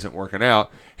Frost thing isn't working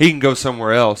out. He can go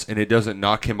somewhere else, and it doesn't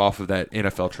knock him off of that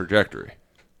NFL trajectory.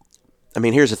 I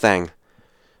mean, here's the thing.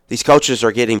 These coaches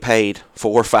are getting paid $4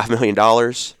 or $5 million.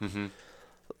 Mm-hmm.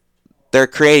 They're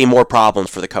creating more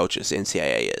problems for the coaches, the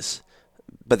NCAA is.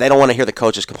 But they don't want to hear the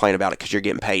coaches complain about it because you're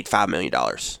getting paid $5 million.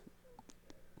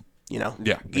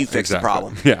 You fix the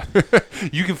problem. Yeah.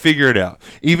 You can figure it out.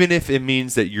 Even if it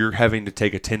means that you're having to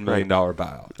take a $10 million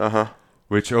buyout. Uh-huh.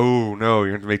 Which, oh, no,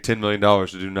 you're going to make $10 million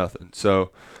to do nothing.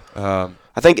 So, I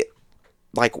think,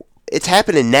 it's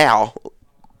happening now.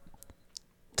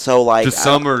 So, just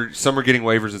some are getting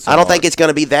waivers and some I don't think aren't. it's going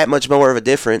to be that much more of a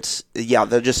difference. Yeah,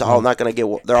 they're just all not going to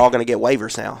get. They're all going to get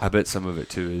waivers now. I bet some of it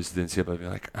too is the NCAA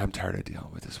being like, I'm tired of dealing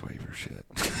with this waiver shit.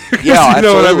 Yeah, you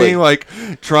know what I mean? Like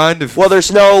trying to. Well,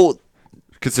 there's no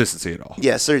consistency at all.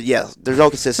 Yes, there's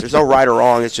no consistency. There's no right or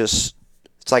wrong. It's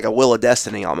like a will of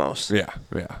destiny almost. Yeah.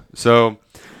 So.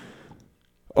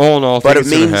 All in all, I think it's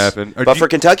going to happen. But for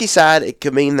Kentucky's side, it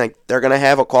could mean like they're going to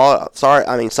have a quality.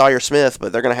 Sawyer Smith,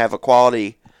 but they're going to have a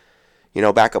quality,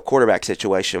 backup quarterback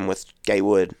situation with Gay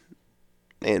Wood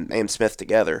and Smith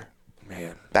together.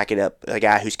 Man, backing up a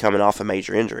guy who's coming off a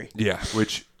major injury. Yeah,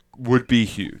 which would be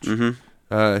huge.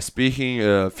 Mm-hmm. Speaking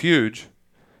of huge,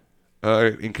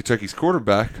 in Kentucky's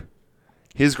quarterback,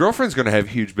 his girlfriend's going to have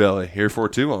a huge belly here for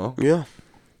too long. Yeah.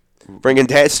 Bringing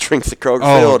dad strength to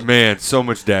Kroger Field. Oh, man, so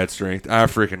much dad strength. I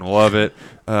freaking love it.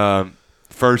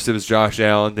 First it was Josh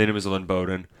Allen, then it was Lynn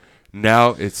Bowden. Now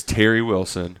it's Terry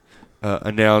Wilson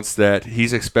announced that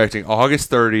he's expecting August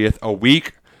 30th, a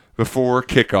week before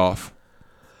kickoff.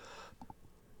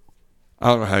 I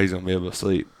don't know how he's going to be able to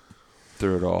sleep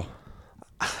through it all.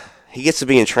 He gets to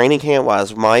be in training camp while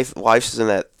his wife's in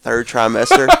that third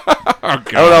trimester. Oh, I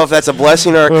don't know if that's a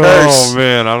blessing or a curse. Oh,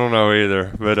 man, I don't know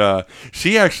either. But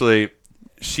she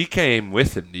came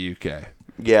with him to UK.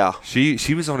 Yeah.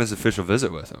 She was on his official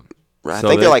visit with him. Right. I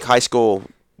think they're like high school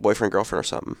boyfriend, girlfriend or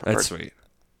something. That's sweet.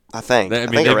 I think. I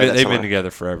mean, they've been together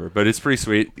forever. But it's pretty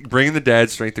sweet. Bringing the dad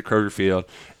strength to Kroger Field.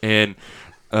 And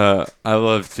I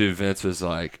love, too, Vince was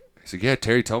like, he's like, yeah,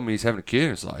 Terry told me he's having a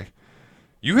kid. It's like,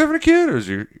 you having a kid or is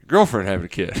your girlfriend having a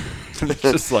kid? It's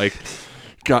just like,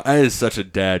 God, that is such a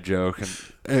dad joke.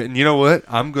 And you know what?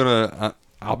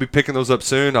 I'll be picking those up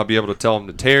soon. I'll be able to tell them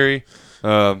to Terry.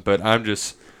 But I'm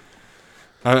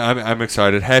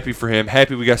excited. Happy for him.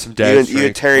 Happy we got some dad strength. You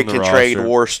and Terry on the can roster. trade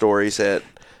war stories at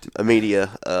a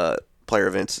media player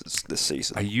events this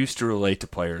season. I used to relate to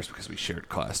players because we shared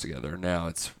class together.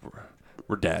 Now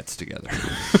we're dads together.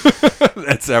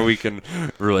 That's how we can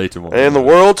relate to one. And the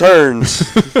world turns.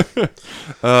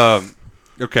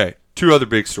 Okay, 2 other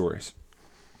big stories.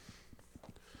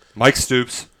 Mike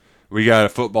Stoops, we got a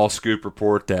football scoop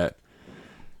report that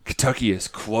Kentucky is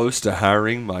close to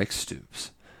hiring Mike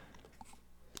Stoops.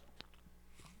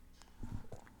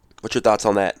 What's your thoughts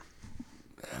on that?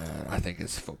 I think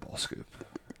it's a football scoop.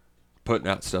 Putting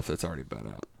out stuff that's already been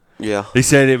out. Yeah. He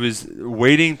said it was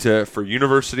waiting for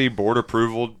university board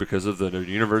approval because of the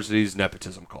university's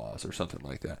nepotism clause or something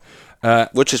like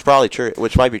that. Which is probably true.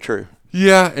 Which might be true.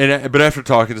 Yeah, but after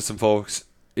talking to some folks,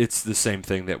 it's the same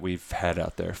thing that we've had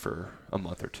out there for a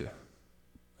month or two.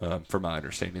 From my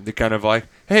understanding, they're kind of like,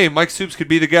 "Hey, Mike Stoops could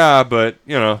be the guy," but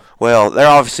Well, they're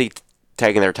obviously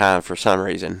taking their time for some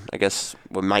reason. I guess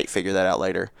we might figure that out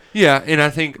later. Yeah, and I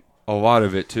think a lot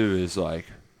of it too is like,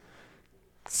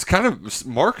 it's kind of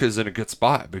Mark is in a good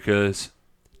spot because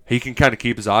he can kind of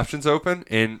keep his options open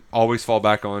and always fall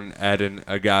back on adding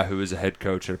a guy who is a head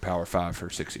coach at a Power 5 for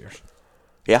 6 years.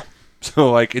 Yeah.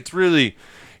 So like, it's really,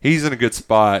 he's in a good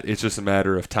spot. It's just a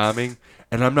matter of timing,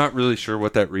 and I'm not really sure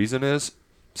what that reason is.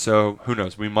 So who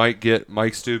knows? We might get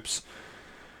Mike Stoops.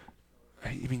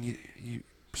 I mean, you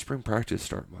spring practice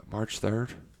start March 3rd.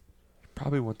 You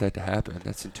probably want that to happen.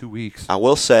 That's in 2 weeks. I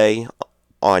will say,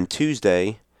 on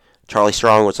Tuesday, Charlie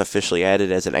Strong was officially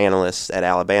added as an analyst at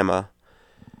Alabama.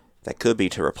 That could be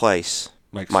to replace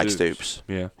Mike Stoops.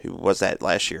 Yeah, who was that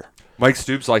last year. Mike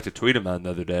Stoops liked to tweet him out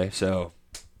the other day, so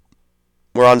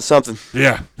we're on to something.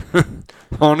 Yeah,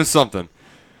 on to something.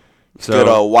 So,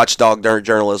 good watchdog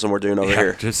journalism we're doing over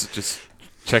here. Just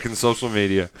checking the social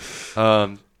media.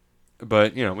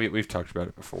 But we've talked about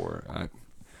it before.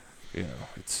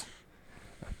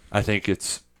 I think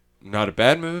it's not a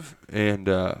bad move, and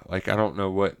I don't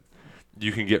know what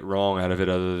you can get wrong out of it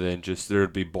other than just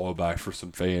there'd be blowback for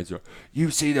some fans. Or, you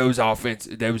see those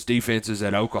defenses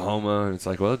at Oklahoma, and it's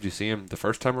like, well, did you see them the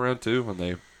first time around too when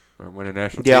they were winning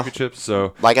national championships?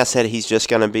 So, like I said, he's just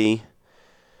going to be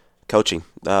coaching,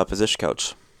 position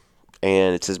coach,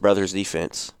 and it's his brother's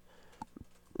defense.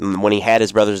 When he had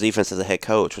his brother's defense as a head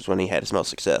coach was when he had his most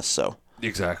success. So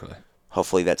exactly.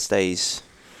 Hopefully that stays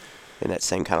in that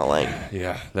same kind of lane.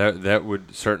 Yeah, that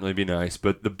would certainly be nice.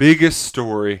 But the biggest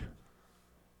story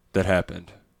that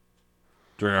happened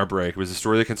during our break was a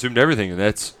story that consumed everything, and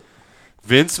that's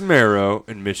Vince Marrow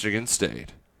and Michigan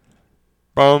State.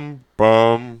 Bum,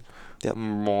 bum. Yep.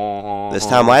 This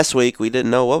time last week, we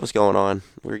didn't know what was going on.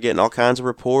 We were getting all kinds of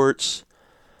reports.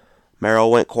 Marrow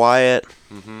went quiet.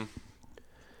 Mm-hmm.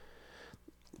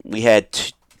 We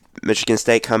had Michigan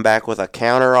State come back with a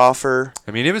counter offer.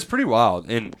 I mean, it was pretty wild,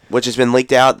 and which has been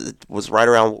leaked out. It was right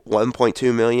around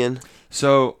 $1.2 million.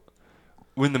 So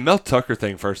when the Mel Tucker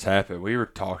thing first happened, we were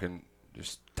talking,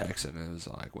 just texting, and it was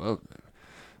like, well,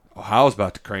 Ohio's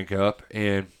about to crank up,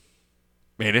 and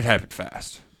man, it happened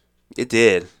fast. It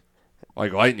did.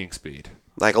 Like lightning speed.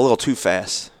 Like a little too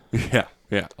fast. Yeah,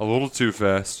 a little too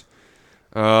fast.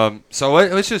 So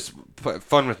let's just put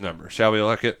fun with numbers, shall we?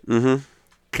 Like it? Mm-hmm.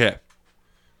 Okay.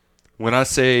 When I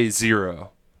say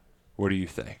 0, what do you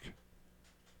think?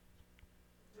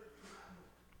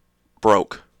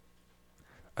 Broke.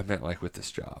 I meant like with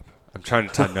this job. I'm trying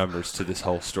to tie numbers to this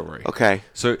whole story. Okay.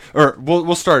 So, or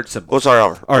we'll start simple. We'll start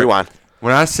over. All right. Rewind.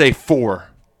 When I say 4,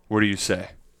 what do you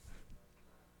say?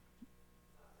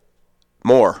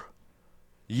 More.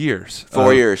 Years.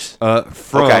 4 years.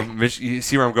 From you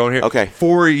see where I'm going here? Okay.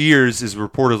 4 years is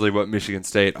reportedly what Michigan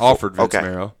State offered Vince Okay.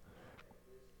 Marrow.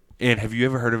 And have you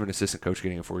ever heard of an assistant coach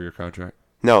getting a 4-year contract?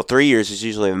 No, 3 years is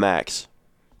usually the max.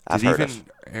 Did even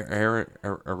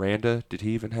Aranda? Did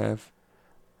he even have?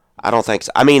 I don't think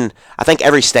so. I mean, I think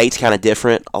every state's kind of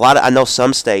different. I know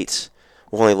some states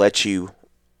will only let you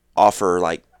offer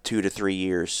like 2 to 3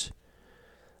 years.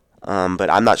 But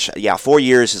I'm not sure. Yeah, 4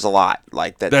 years is a lot.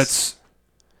 Like that's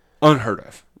unheard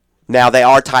of. Now they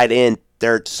are tied in.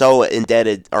 They're so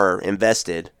indebted or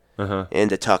invested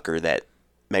into Tucker that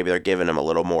maybe they're giving him a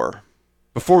little more.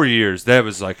 But 4 years, that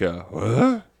was like a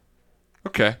what?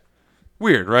 Okay,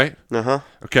 weird, right?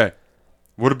 Okay,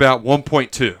 what about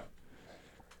 1.2?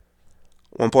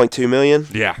 1.2 million?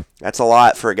 Yeah, that's a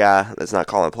lot for a guy that's not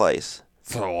calling plays.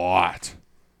 It's a lot.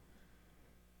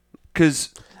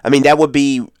 Because I mean, that would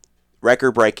be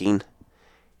record breaking,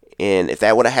 and if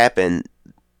that would have happened,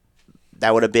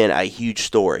 that would have been a huge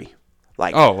story.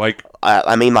 Like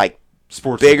I mean, like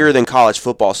sports bigger than college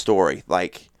football story.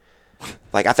 Like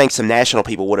I think some national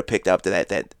people would have picked up to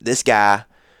that this guy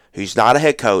who's not a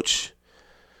head coach,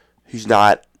 who's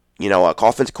not a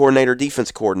offense coordinator,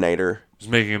 defense coordinator, is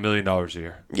making $1 million a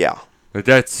year. Yeah, but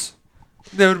that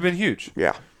would have been huge.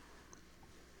 Yeah.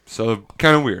 So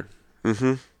kind of weird.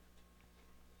 Mm-hmm.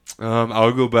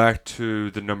 I'll go back to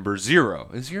the number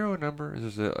 0. Is 0 a number?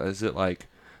 Is it like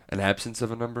an absence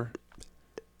of a number?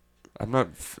 I'm not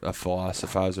a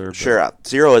philosophizer. Sure,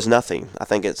 0 is nothing. I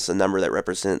think it's a number that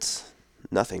represents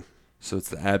Nothing. So it's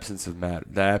the absence of matter.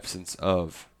 The absence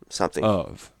of something.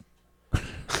 Of.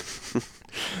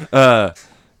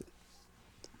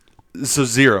 So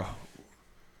zero.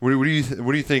 What do you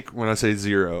think when I say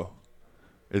zero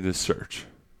in this search?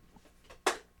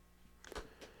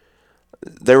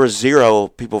 There were 0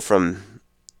 people from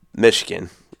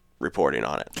Michigan reporting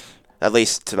on it, at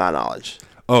least to my knowledge.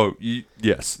 Oh,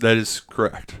 yes, that is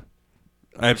correct.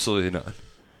 Absolutely not.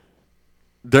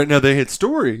 Now, they had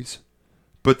stories,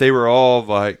 but they were all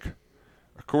like,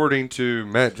 according to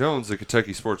Matt Jones at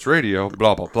Kentucky Sports Radio,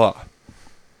 blah, blah, blah.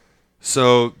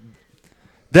 So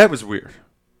that was weird.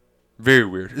 Very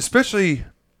weird. Especially,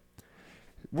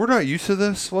 we're not used to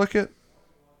this like it.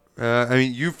 I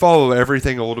mean, you follow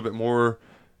everything a little bit more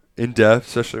in depth,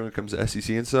 especially when it comes to SEC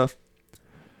and stuff.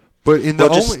 But in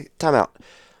the time out.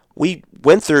 We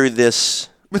went through this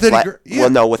with Eddie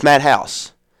with Matt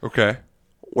House. Okay.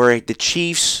 Where the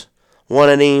Chiefs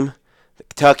wanted him,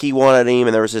 Kentucky wanted him,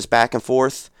 and there was this back and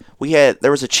forth. There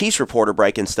was a Chiefs reporter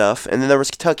breaking stuff, and then there was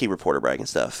Kentucky reporter breaking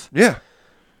stuff. Yeah.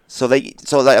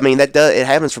 It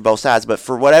happens for both sides, but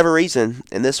for whatever reason,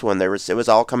 in this one, it was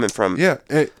all coming from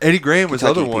Eddie Graham was the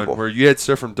other one people. where you had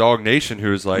stuff from Dog Nation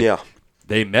who was like, yeah.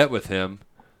 They met with him.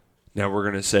 Now we're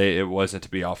going to say it wasn't to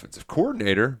be offensive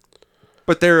coordinator,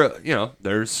 but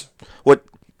there's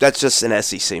that's just an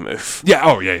SEC move. Yeah.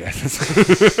 Oh yeah.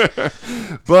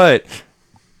 But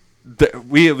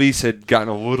we at least had gotten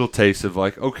a little taste of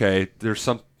like, okay, there's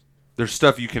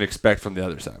stuff you can expect from the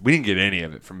other side. We didn't get any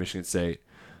of it from Michigan State.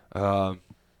 And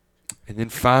then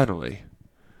finally,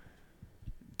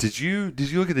 did you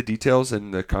look at the details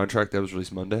in the contract that was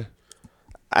released Monday?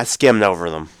 I skimmed over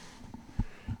them.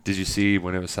 Did you see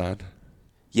when it was signed?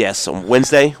 Yes, on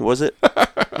Wednesday, was it?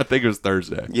 I think it was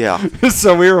Thursday. Yeah.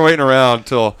 So we were waiting around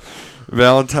till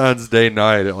Valentine's Day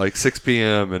night at like 6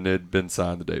 p.m. and it had been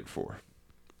signed the day before.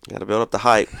 Got to build up the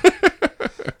hype.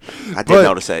 I did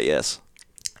notice that, yes.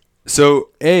 So,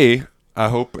 I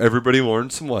hope everybody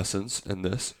learned some lessons in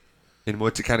this, and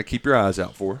what to kind of keep your eyes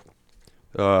out for,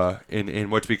 and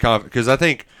what to be confident. Because I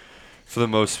think, for the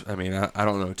most, I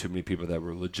don't know too many people that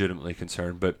were legitimately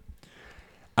concerned, but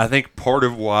I think part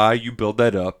of why you build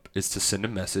that up is to send a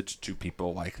message to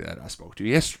people like that I spoke to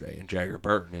yesterday, and Jagger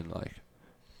Burton, and like,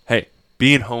 hey,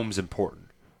 being home's important.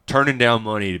 Turning down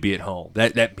money to be at home,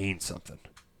 that means something.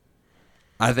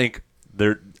 I think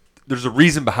there's a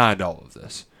reason behind all of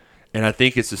this. And I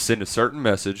think it's to send a certain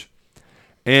message.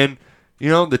 And,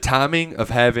 the timing of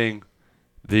having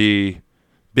the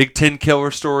Big Ten killer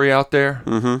story out there,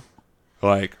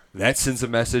 like, that sends a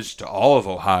message to all of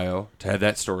Ohio to have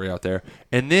that story out there.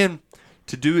 And then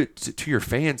to do it to your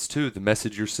fans, too, the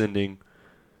message you're sending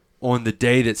on the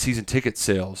day that season ticket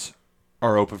sales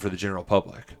are open for the general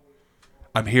public.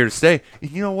 I'm here to stay. And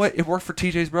you know what? It worked for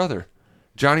TJ's brother.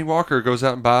 Johnny Walker goes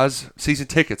out and buys season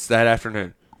tickets that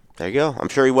afternoon. There you go. I'm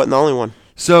sure he wasn't the only one.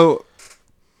 So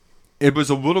it was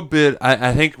a little bit,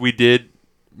 I think we did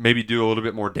maybe do a little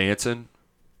bit more dancing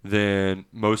than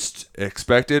most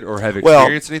expected or have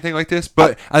experienced anything like this.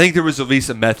 But I think there was at least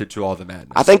a method to all the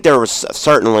madness. I think there was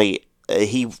certainly,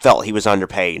 he felt he was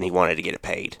underpaid and he wanted to get it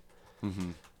paid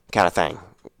kind of thing.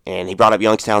 And he brought up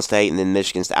Youngstown State and then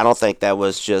Michigan State. I don't think that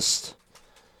was just,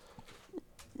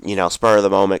 spur of the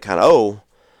moment kind of,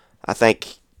 I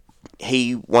think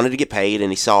he wanted to get paid,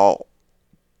 and he saw,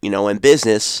 in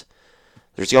business,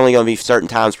 there's only going to be certain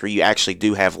times where you actually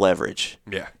do have leverage.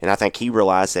 Yeah. And I think he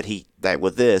realized that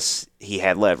with this, he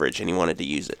had leverage, and he wanted to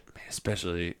use it.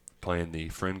 Especially playing the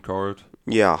friend card.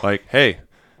 Yeah. Like, hey,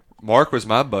 Mark was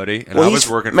my buddy, and I was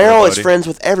working for Merrill my is buddy. friends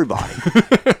with everybody.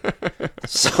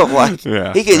 So, he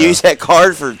can yeah. use that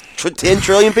card for 10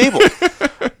 trillion people.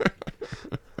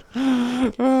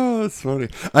 Oh, that's funny.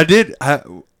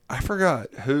 I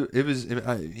forgot who it was.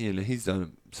 He's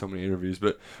done so many interviews,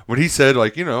 but when he said,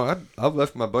 like, I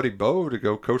left my buddy Bo to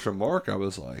go coach a Mark, I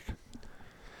was like,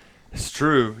 it's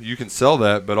true. You can sell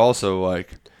that, but also,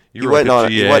 like, you were a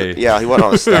GA. He went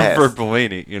on the staff. For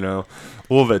Bellini, a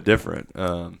little bit different.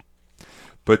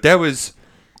 But it was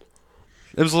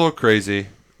a little crazy.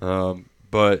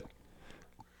 But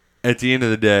at the end of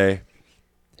the day,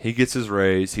 he gets his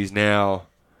raise. He's now,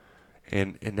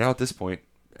 and now at this point,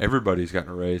 everybody's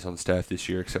gotten a raise on the staff this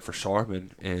year except for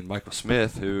Sharman and Michael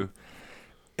Smith, who,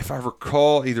 if I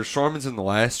recall, either Sharman's in the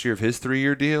last year of his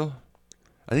 3-year deal.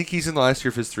 I think he's in the last year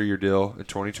of his 3-year deal in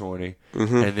 2020.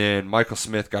 And then Michael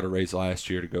Smith got a raise last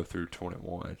year to go through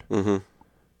 21.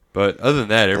 But other than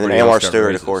that, everybody else got Stewart,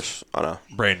 raises. of course, on a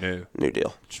brand new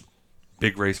deal.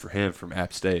 Big raise for him from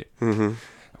App State. I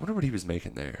wonder what he was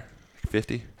making there. Like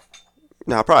 50?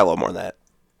 No, probably a little more than that.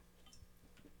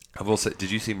 I will say,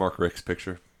 did you see Mark Richt's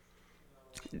picture?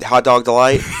 Hot Dog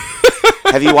Delight.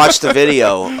 Have you watched the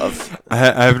video of? I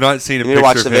have not seen a You picture need to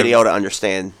watch of the him. video to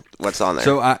understand what's on there.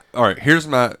 So, all right, here's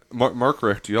my Mark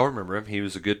Richt. Do y'all remember him? He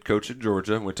was a good coach at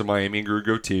Georgia, went to Miami and grew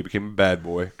goatee, became a bad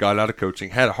boy, got out of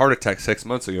coaching, had a heart attack 6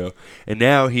 months ago, and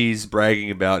now he's bragging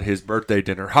about his birthday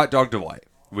dinner, Hot Dog Delight,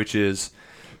 which is,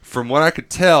 from what I could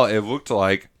tell, it looked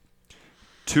like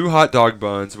 2 hot dog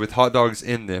buns with hot dogs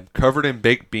in them, covered in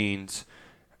baked beans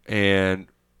and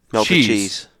Melted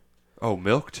cheese. Oh,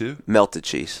 milk too? Melted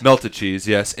cheese. Melted cheese,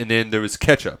 yes. And then there was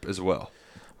ketchup as well.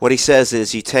 What he says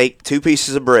is you take 2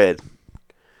 pieces of bread,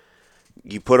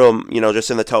 you put them,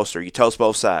 just in the toaster. You toast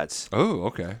both sides. Oh,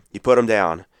 okay. You put them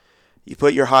down. You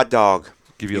put your hot dog.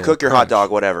 Give you a cook your crunch. hot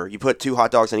dog, whatever. You put 2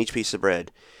 hot dogs on each piece of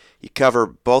bread. You cover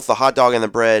both the hot dog and the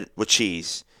bread with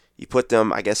cheese. You put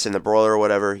them, I guess, in the broiler or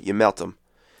whatever. You melt them.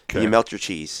 Okay. You melt your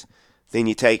cheese. Then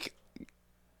you take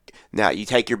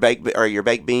your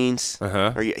baked beans.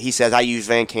 Uh-huh. Or he says I use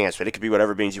Van Camps, but it could be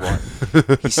whatever beans you want.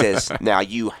 He says now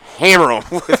you hammer them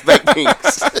with baked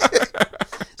beans.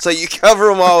 So you cover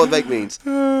them all with baked beans,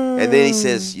 and then he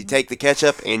says you take the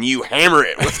ketchup and you hammer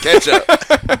it with ketchup.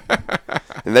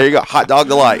 And there you go, Hot Dog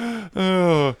Delight.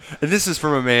 Oh, and this is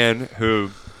from a man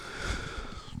who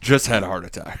just had a heart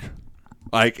attack,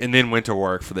 and then went to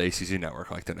work for the ACC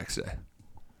network the next day.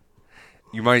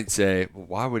 You might say, well,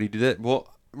 why would he do that? Well,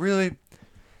 really,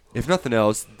 if nothing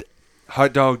else,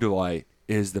 Hot Dog Delight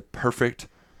is the perfect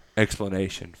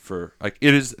explanation for,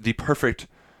 it is the perfect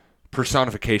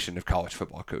personification of college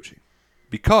football coaching.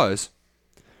 Because,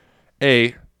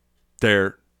 A,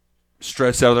 they're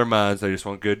stressed out of their minds. They just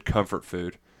want good comfort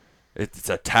food. It's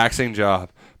a taxing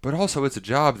job. But also it's a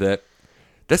job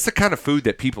that's the kind of food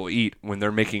that people eat when they're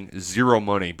making zero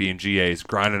money being GAs,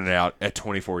 grinding it out at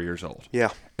 24 years old.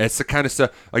 Yeah. It's the kind of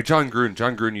stuff, like John Gruden.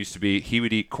 John Gruden used to he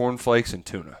would eat cornflakes and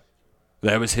tuna.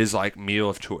 That was his, meal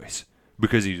of choice.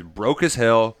 Because he's broke as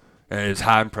hell and is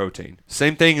high in protein.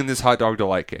 Same thing in this Hot Dog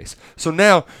Delight case. So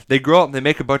now they grow up and they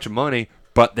make a bunch of money,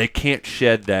 but they can't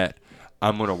shed that,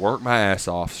 I'm going to work my ass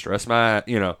off, stress my,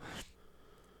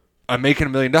 I'm making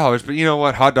 $1 million, but you know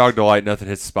what? Hot Dog Delight, nothing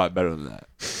hits the spot better than that.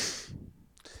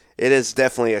 It is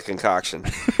definitely a concoction.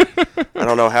 I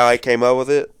don't know how I came up with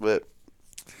it, but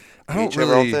I don't each their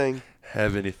own really thing.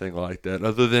 have anything like that,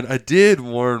 other than I did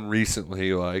learn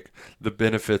recently, the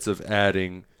benefits of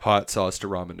adding hot sauce to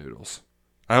ramen noodles.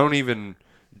 I don't even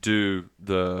do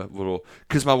the little,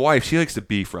 because my wife, she likes the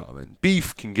beef ramen.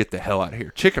 Beef can get the hell out of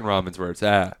here. Chicken ramen's where it's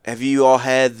at. Have you all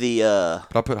had the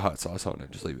But I'll put hot sauce on it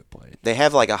and just leave it plain. they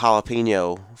have a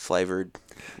jalapeno flavored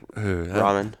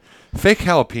ramen. Fake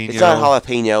jalapeno. It's not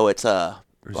jalapeno, it's Or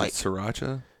is it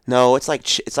sriracha? No, it's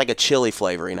like a chili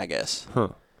flavoring, I guess. Huh.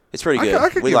 It's pretty good. I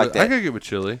could We get like with, that. I could get with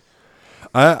chili.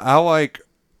 I like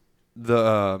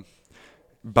the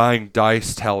buying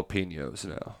diced jalapenos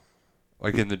now,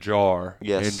 in the jar.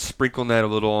 Yes. And sprinkling that a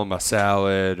little on my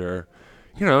salad, or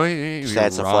Just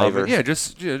add some flavor. Yeah,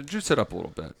 just juice it up a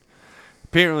little bit.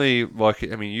 Apparently,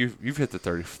 you've hit the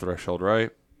 30 threshold,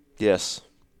 right? Yes.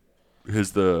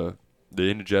 Is the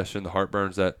indigestion, the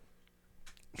heartburns,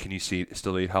 can you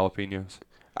still eat jalapenos?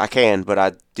 I can, but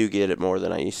I do get it more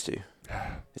than I used to.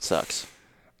 It sucks.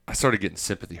 I started getting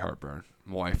sympathy heartburn.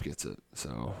 My wife gets it,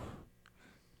 so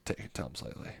taking Tums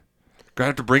lately. Gonna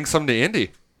have to bring some to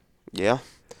Indy. Yeah.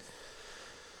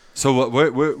 So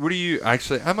what do you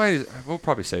actually? We'll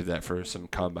probably save that for some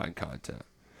combine content,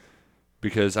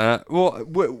 because Are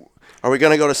we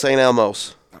gonna go to St.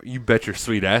 Elmo's? You bet your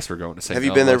sweet ass we're going to St. Have you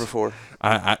Elmo's. been there before?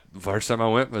 I first time I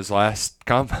went was last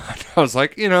combine. I was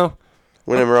like,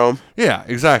 when in Rome. Yeah,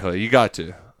 exactly. You got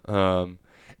to.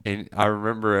 And I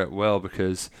remember it well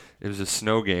because it was a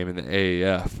snow game in the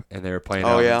AAF, and they were playing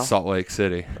out in Salt Lake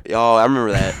City. Oh, I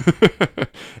remember that.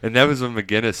 And that was when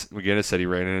McGinnis said he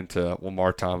ran into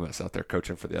Lamar Thomas out there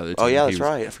coaching for the other team. Oh, yeah, that's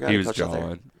right. I forgot he he was coached out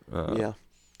there. gone. Yeah.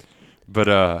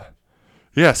 But,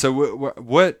 yeah, so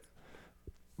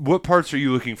what parts are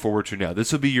you looking forward to now?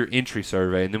 This will be your entry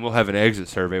survey, and then we'll have an exit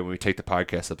survey when we take the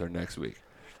podcast up there next week.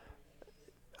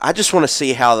 I just want to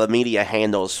see how the media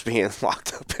handles being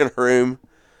locked up in a room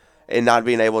and not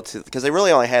being able to, because they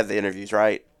really only have the interviews,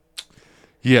 right?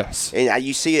 Yes. And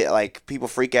you see it, people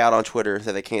freak out on Twitter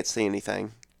that they can't see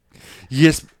anything.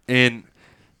 Yes, and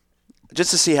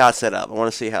just to see how it's set up. I want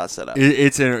to see how it's set up.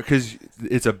 It's because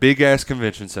it's a big ass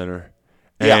convention center,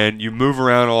 and you move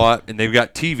around a lot, and they've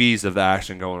got TVs of the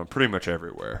action going on pretty much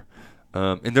everywhere,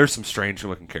 and there's some strange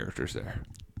looking characters there.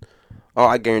 Oh,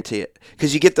 I guarantee it,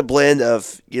 because you get the blend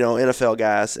of NFL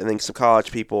guys and then some college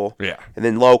people, and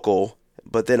then local,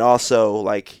 but then also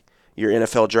your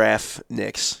NFL draft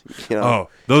Knicks. Oh,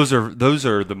 those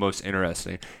are the most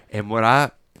interesting, and what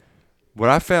what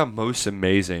I found most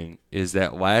amazing is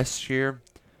that last year,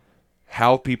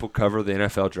 how people cover the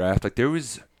NFL draft. Like there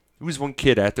was one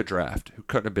kid at the draft who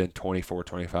couldn't have been 24,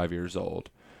 25 years old,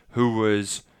 who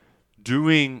was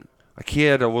doing, like he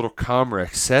had a little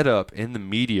Comrex set up in the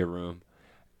media room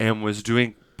and was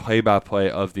doing play-by-play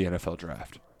of the NFL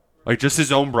draft. Like just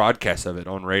his own broadcast of it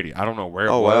on radio. I don't know where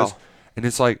it was. Wow. And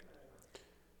it's like,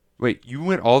 wait, you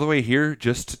went all the way here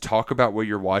just to talk about what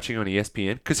you're watching on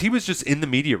ESPN? Because he was just in the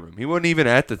media room. He wasn't even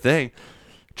at the thing.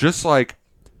 Just like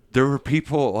there were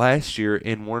people last year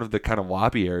in one of the kind of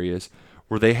lobby areas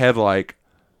where they had like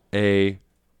a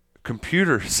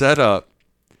computer set up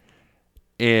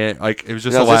and like it was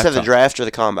just a laptop. Is this at the draft or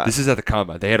the combine? This is at the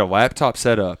combine. They had a laptop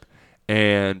set up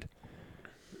and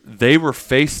they were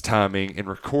FaceTiming and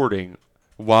recording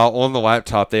while on the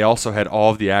laptop they also had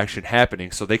all of the action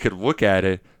happening so they could look at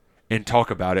it and talk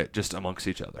about it just amongst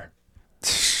each other.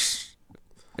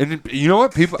 And you know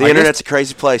what? People, the internet's a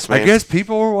crazy place, man. I guess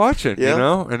people were watching, you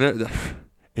know? And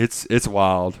it's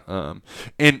wild.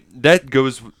 And that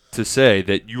goes to say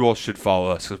that you all should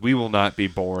follow us because we will not be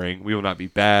boring. We will not be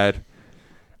bad.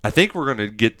 I think we're going to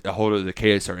get a hold of the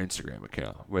KSR Instagram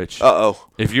account, which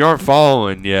if you aren't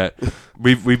following yet,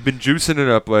 we've been juicing it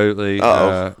up lately.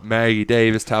 Maggie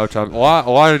Davis, Tyler Thompson, a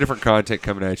lot of different content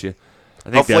coming at you. I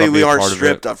think hopefully we aren't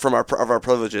stripped from our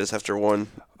privileges after one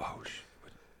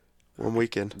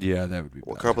weekend. Yeah, that would be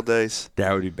bad. A couple days.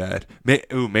 That would be bad.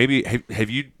 Maybe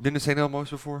have you been to St. Elmo's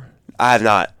before? I have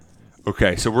not.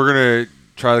 Okay, so we're going to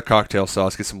try the cocktail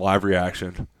sauce, get some live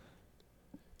reaction.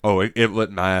 Oh, it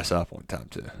lit my ass up one time,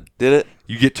 too. Did it?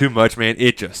 You get too much, man.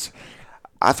 It just...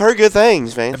 I've heard good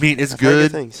things, man. I mean, it's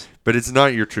good, but it's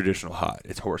not your traditional hot.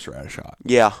 It's horseradish hot.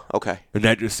 Yeah, okay. And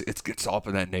that just, it gets up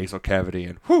in that nasal cavity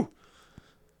and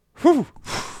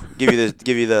give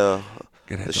you the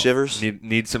shivers?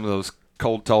 Need some of those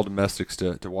cold, tall domestics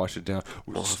to wash it down.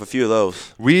 Well, a few of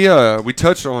those. We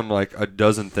touched on like a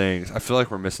dozen things. I feel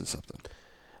like we're missing something.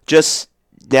 Just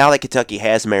now that Kentucky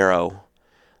has Marrow,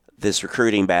 this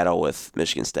recruiting battle with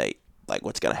Michigan State, like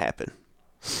what's going to happen?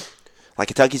 Like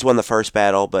Kentucky's won the first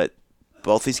battle, but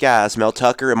both these guys, Mel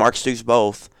Tucker and Mark Stoops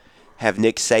both, have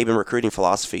Nick Saban recruiting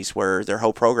philosophies where their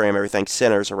whole program, everything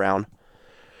centers around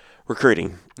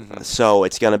recruiting. Mm-hmm. So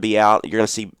it's going to be out. You're going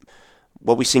to see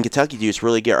what we see in Kentucky do is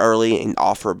really get early and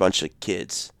offer a bunch of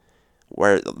kids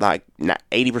where like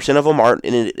 80% of them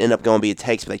end up going to be a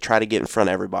takes, but they try to get in front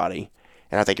of everybody.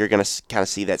 And I think you're going to kind of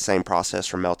see that same process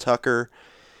from Mel Tucker.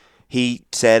 He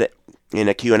said in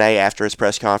a Q&A after his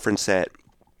press conference that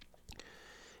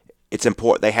it's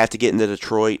important. They have to get into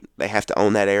Detroit. They have to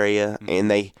own that area.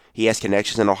 Mm-hmm. And he has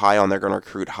connections in Ohio, and they're going to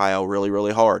recruit Ohio really,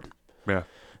 really hard. Yeah.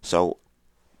 So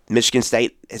Michigan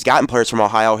State has gotten players from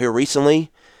Ohio here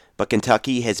recently, but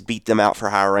Kentucky has beat them out for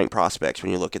higher-ranked prospects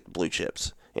when you look at the blue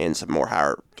chips and some more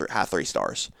high 3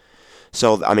 stars.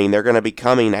 So, I mean, they're going to be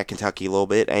coming at Kentucky a little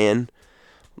bit, and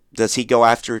does he go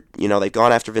after, they've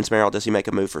gone after Vince Merrill, does he make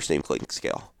a move for Steve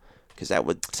Clinkscale? Because that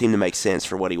would seem to make sense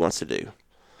for what he wants to do.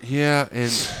 Yeah,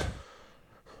 and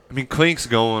I mean, Klink's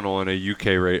going on a UK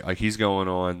rate, like he's going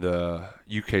on the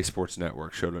UK Sports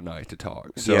Network show tonight to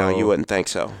talk. So, yeah, you wouldn't think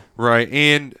so. Right,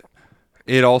 and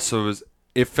it also was,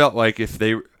 it felt like if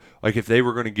they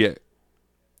were going to get,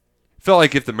 felt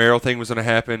like if the Merrill thing was going to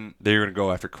happen, they were going to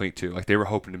go after Klink too. Like they were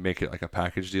hoping to make it like a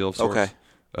package deal of sorts.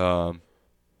 Okay.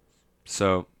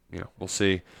 So, we'll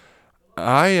see.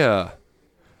 I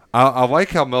like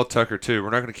how Mel Tucker too. We're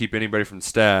not going to keep anybody from the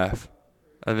staff,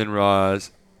 and then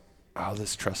realize,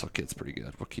 this Tressel kid's pretty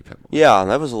good. We'll keep him. Yeah,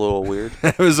 that was a little weird.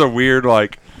 That was a weird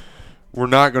we're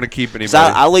not going to keep anybody. So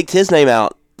I leaked his name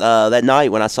out that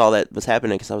night when I saw that was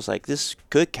happening because I was like, this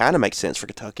could kind of make sense for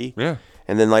Kentucky. Yeah.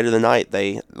 And then later the night,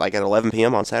 they at 11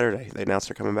 p.m. on Saturday, they announced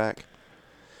they're coming back.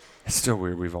 It's still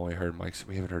weird. We've only heard Mike's.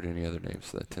 We haven't heard any other names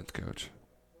for that 10th coach.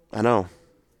 I know.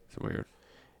 It's weird.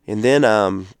 And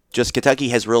then just Kentucky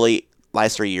has really,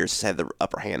 last 3 years, had the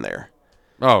upper hand there.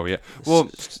 Oh, yeah. Well,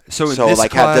 so in this how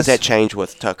class, does that change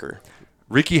with Tucker?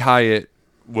 Ricky Hyatt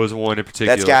was one in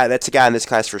particular. That's a guy in this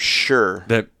class for sure.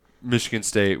 That Michigan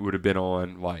State would have been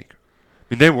on,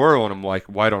 they were on him like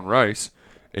white on rice.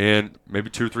 And maybe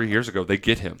 2 or 3 years ago, they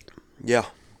get him. Yeah.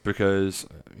 Because,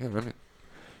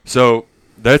 so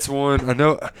that's one. I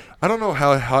don't know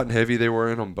how hot and heavy they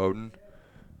were in on Bowden.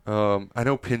 I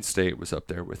know Penn State was up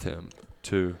there with him,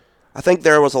 too. I think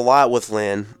there was a lot with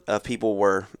Lynn of people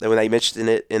when they mentioned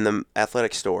it in the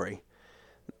athletic story,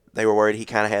 they were worried he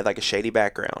kind of had like a shady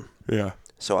background. Yeah.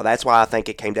 So that's why I think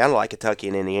it came down to Kentucky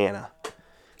and Indiana.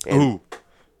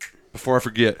 Before I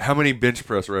forget, how many bench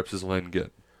press reps does Lynn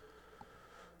get?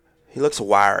 He looks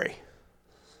wiry.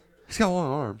 He's got long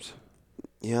arms.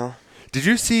 Yeah. Did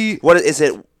you see? What is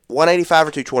it? 185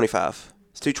 or 225?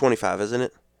 It's 225, isn't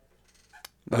it?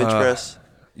 The bench press.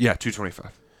 Yeah,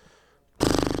 225.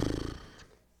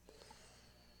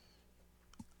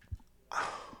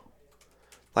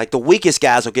 Like the weakest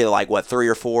guys will get like what 3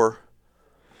 or 4.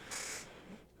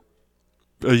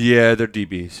 Yeah, they're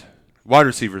DBs. Wide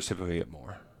receivers typically get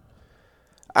more.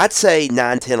 I'd say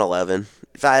 9, 10, 11.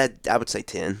 If I would say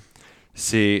 10.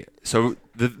 See, so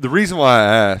the reason why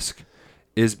I ask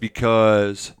is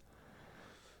because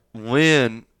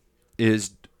Lynn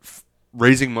is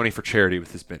raising money for charity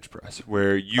with his bench press,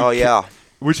 where you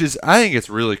which is I think it's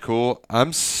really cool.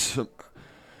 I'm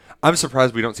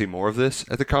surprised we don't see more of this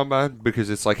at the combine because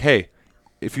it's like, hey,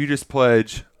 if you just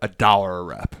pledge $1 a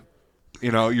rep,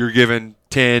 you're giving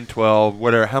 10, 12,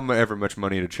 whatever, however much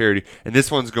money to charity, and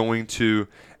this one's going to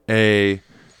a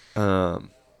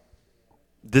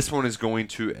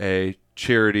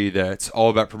charity that's all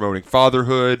about promoting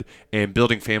fatherhood and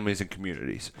building families and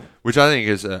communities, which I think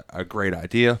is a great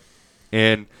idea.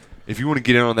 And if you want to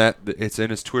get in on that, it's in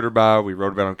his Twitter bio. We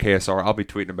wrote about it on KSR. I'll be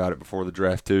tweeting about it before the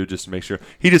draft too, just to make sure.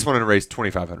 He just wanted to raise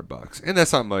 $2,500, and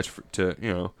that's not much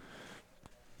to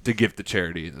give to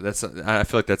charity. I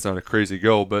feel like that's not a crazy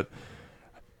goal, but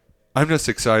I'm just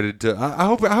excited to. I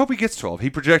hope he gets 12. He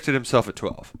projected himself at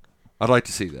 12. I'd like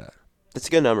to see that. That's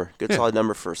a good number. Good solid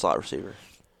number for a slot receiver.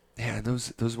 Yeah, and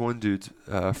those one dudes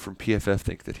from PFF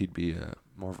think that he'd be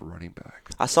more of a running back.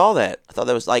 I saw that. I thought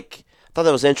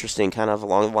that was interesting, kind of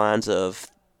along the lines of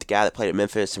the guy that played at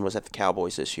Memphis and was at the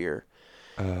Cowboys this year.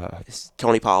 It's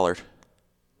Tony Pollard.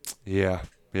 Yeah.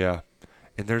 And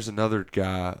there's another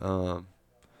guy.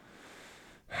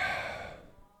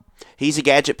 He's a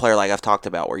gadget player like I've talked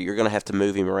about, where you're going to have to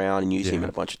move him around and use him in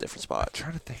a bunch of different spots. I'm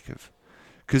trying to think of.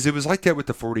 Because it was like that with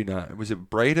the 49. Was it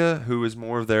Breda who was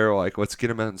more of their, like, let's get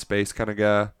him out in space kind of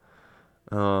guy?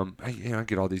 I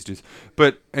get all these dudes.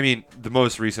 But, I mean, the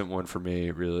most recent one for me,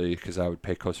 really, because I would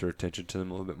pay closer attention to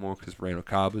them a little bit more because Randall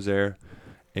Cobb was there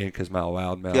and because my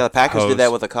loudmouth. Yeah, the Packers did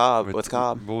that with Cobb.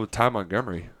 Well, with Ty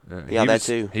Montgomery. That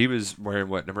too. He was wearing,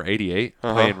 number 88,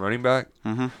 playing running back?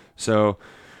 Mm-hmm. So,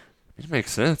 it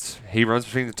makes sense. He runs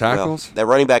between the tackles. Well, that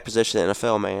running back position in the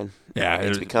NFL, man. Yeah,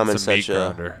 it's becoming such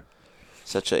a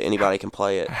anybody can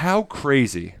play it. How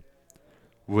crazy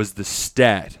was the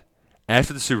stat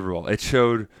after the Super Bowl? It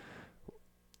showed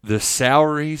the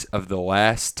salaries of the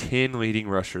last 10 leading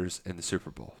rushers in the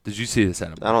Super Bowl. Did you see this,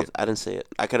 Adam? I didn't see it.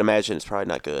 I could imagine it's probably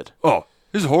not good. Oh,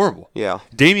 this is horrible. Yeah.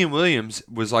 Damian Williams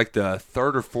was like the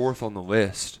third or fourth on the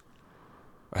list.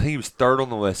 I think he was third on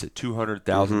the list at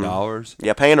 $200,000.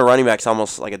 Yeah, paying a running back's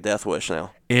almost like a death wish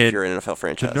now. And if you're an NFL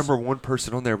franchise. The number one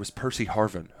person on there was Percy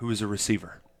Harvin, who was a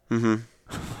receiver. Mm-hmm.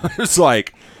 It's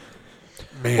like,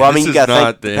 man. Well, I mean, you got to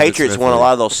think the Patriots won a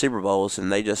lot of those Super Bowls, and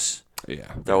they just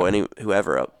throw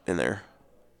whoever up in there.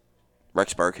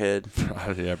 Rex Burkhead.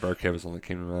 Yeah, Burkhead was the one that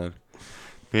came to mind.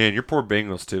 Man, your poor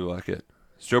Bengals too like it.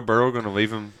 Is Joe Burrow going to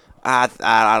leave him? I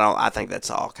don't. I think that's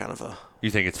all kind of a.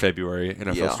 You think it's February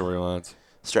NFL storylines?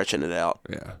 Stretching it out.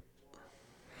 Yeah.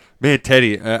 Man,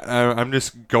 Teddy, I'm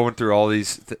just going through all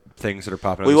these things that are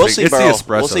popping up. We will see Burrow.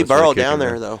 We'll see Burrow down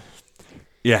there, though.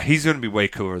 Yeah, he's going to be way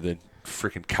cooler than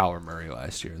freaking Kyler Murray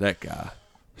last year. That guy.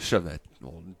 Shove that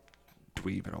old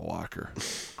dweeb in a locker.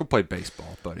 Go play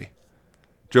baseball, buddy.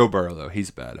 Joe Burrow, though,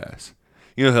 he's badass.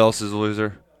 You know who else is a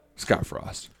loser? Scott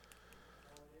Frost.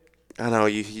 I know.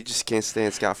 You just can't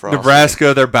stand Scott Frost.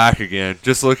 Nebraska, they're back again.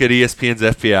 Just look at ESPN's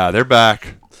FPI. They're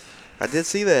back. I did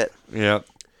see that. Yeah.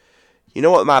 You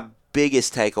know what my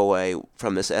biggest takeaway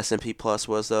from this S&P Plus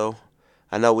was, though?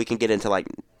 I know we can get into, like,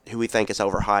 who we think is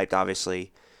overhyped,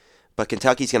 obviously. But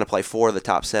Kentucky's going to play 4 of the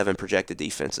top 7 projected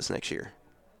defenses next year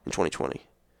in 2020.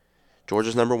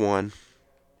 Georgia's number 1.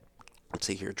 Let's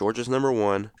see here. Georgia's number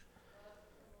 1.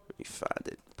 Let me find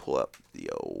it. Pull up the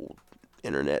old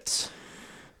internets.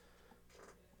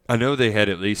 I know they had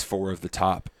at least 4 of the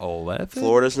top 11.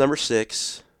 Florida's number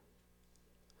 6.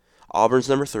 Auburn's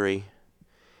number 3.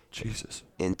 Jesus.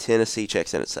 And Tennessee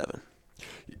checks in at 7.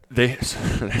 That's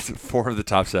 4 of the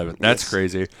top 7. That's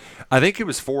crazy. I think it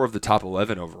was 4 of the top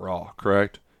 11 overall,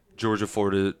 correct? Georgia,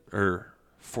 Florida, or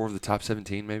 4 of the top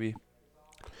 17 maybe?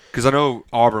 Because I know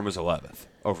Auburn was 11th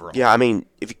overall. Yeah, I mean,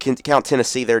 if you can count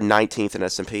Tennessee, they're 19th in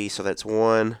S&P, so that's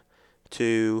 1,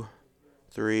 2,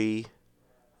 3,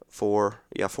 4.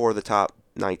 Yeah, 4 of the top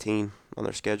 19 on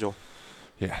their schedule.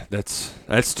 Yeah, that's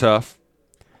tough.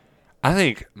 I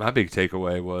think my big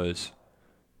takeaway was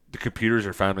the computers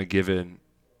are finally giving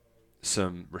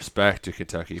some respect to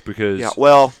Kentucky because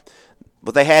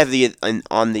but they have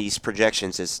on these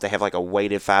projections is they have like a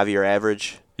weighted 5-year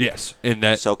average. Yes, and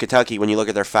that so Kentucky, when you look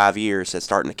at their 5 years, it's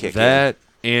starting to kick in. That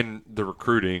and the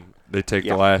recruiting, They take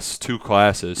the last 2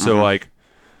 classes. So, like,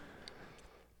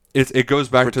 it goes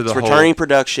back to the whole returning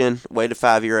production, weighted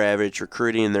 5-year average,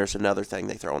 recruiting, and there's another thing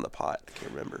they throw in the pot. I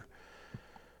can't remember.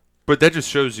 But that just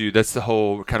shows you that's the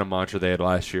whole kind of mantra they had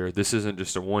last year. This isn't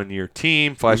just a one-year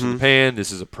team, flash in the pan.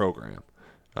 This is a program.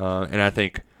 And I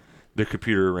think the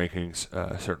computer rankings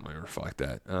certainly reflect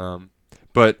that.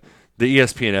 But the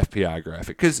ESPN FPI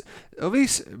graphic, because at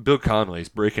least Bill Connolly's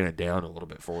breaking it down a little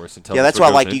bit for us. And telling that's us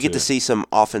what why goes you get into to it. see some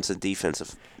offensive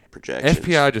defensive projections.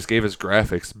 FPI just gave us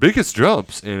graphics, biggest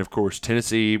jumps, and of course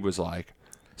Tennessee was like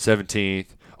 17th.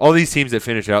 All these teams that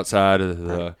finish outside of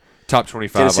the top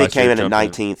 25. Tennessee last came year in at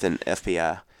 19th in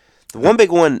FPI. The one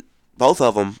big one, both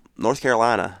of them, North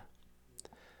Carolina.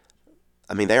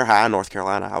 I mean, they're high in North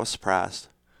Carolina. I was surprised.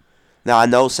 Now, I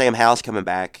know Sam Howell's coming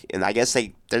back, and I guess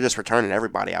they're just returning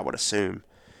everybody, I would assume.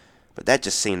 But that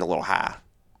just seemed a little high.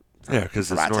 Yeah,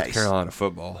 because it's North Carolina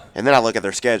football. And then I look at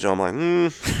their schedule, I'm like,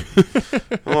 I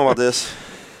don't know about this.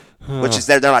 Which is,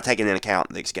 they're not taking into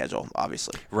account the schedule,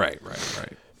 obviously. Right.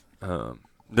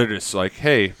 They're just like,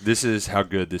 hey, this is how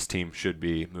good this team should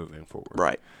be moving forward.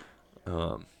 Right.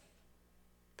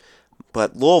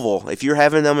 But Louisville, if you're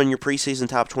having them in your preseason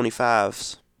top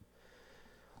 25s,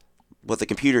 what the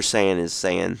computer's saying is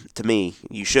saying, to me,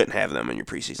 you shouldn't have them in your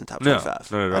preseason top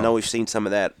 25. No, not at all. I know we've seen some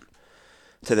of that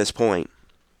to this point.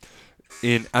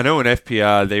 I know in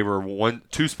FPI they were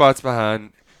 2 spots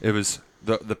behind. It was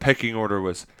the pecking order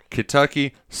was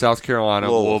Kentucky, South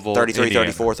Carolina, Louisville, 33, Indiana.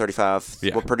 34, 35.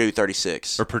 Yeah. Well, Purdue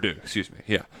 36. Or Purdue, excuse me.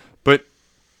 Yeah. But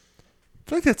I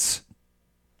feel like that's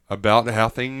about how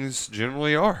things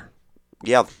generally are.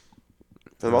 Yeah, for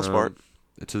the most part.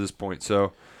 To this point.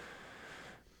 So,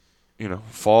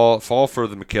 fall for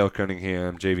the Mikael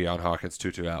Cunningham, Javion Hawkins,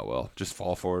 Tutu Atwell. Just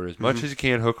fall for it as much as you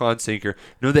can, hook on sinker.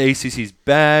 The ACC's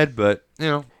bad, but,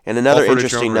 And another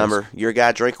interesting number, your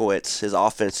guy Drinkowitz, his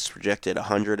offense is projected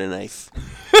 108th.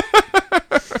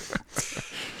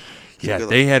 Yeah,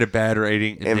 they had a bad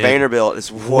rating. And Vanderbilt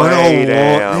is way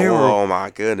down. Oh,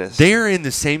 my goodness. They're in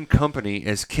the same company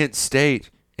as Kent State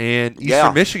and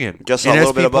Eastern Michigan. Just a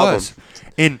little bit above them.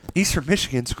 And Eastern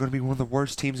Michigan's going to be one of the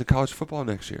worst teams in college football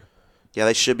next year. Yeah,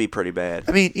 they should be pretty bad.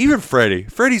 I mean, even Freddie.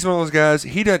 Freddie's one of those guys.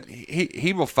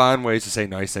 He will find ways to say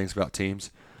nice things about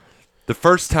teams. The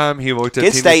first time he looked at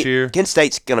teams this year, Kent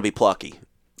State's going to be plucky,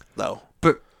 though.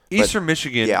 But Eastern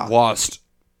Michigan lost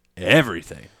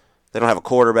everything. They don't have a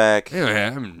quarterback. They don't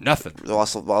have nothing. They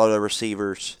lost a lot of their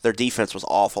receivers. Their defense was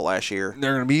awful last year.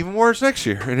 They're going to be even worse next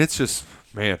year. And it's just,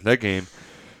 man, that game.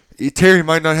 Terry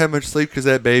might not have much sleep because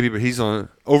of that baby, but he's on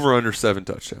under 7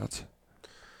 touchdowns.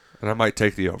 And I might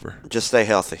take the over. Just stay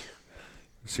healthy.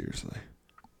 Seriously.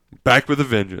 Back with a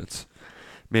vengeance.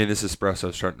 Man, this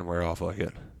espresso's starting to wear off like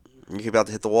it. You're about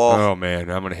to hit the wall. Oh, man,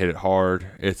 I'm going to hit it hard.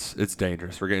 It's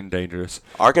dangerous. We're getting dangerous.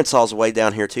 Arkansas's way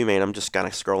down here, too, man. I'm just kind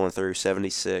of scrolling through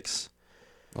 76.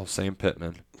 Oh, Sam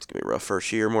Pittman. It's going to be a rough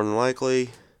first year, more than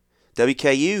likely.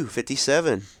 WKU,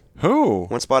 57. Who?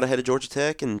 1 spot ahead of Georgia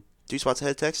Tech and 2 spots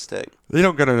ahead of Texas Tech. They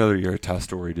don't got another year at Ty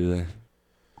Story, do they?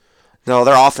 No,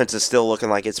 their offense is still looking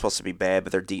like it's supposed to be bad,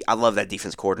 but I love that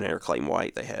defense coordinator, Clayton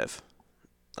White, they have.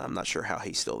 I'm not sure how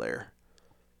he's still there.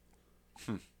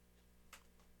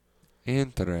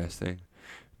 Interesting.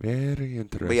 Very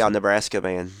interesting. But yeah, Nebraska,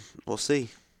 man. We'll see.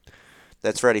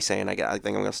 That's Freddie saying. I think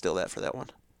I'm going to steal that for that one.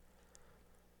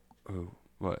 Oh,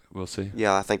 what? We'll see?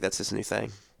 Yeah, I think that's his new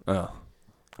thing. Oh.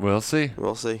 We'll see.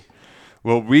 We'll see.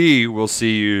 Well, we will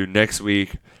see you next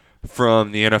week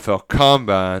from the NFL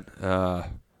Combine.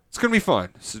 It's going to be fun.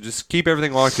 So just keep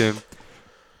everything locked in.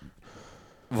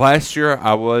 Last year,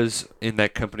 I was in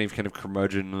that company of kind of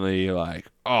curmudgeonly like,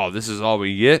 oh, this is all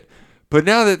we get. But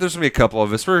now that there's going to be a couple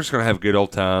of us, we're just going to have a good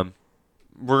old time.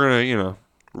 We're going to,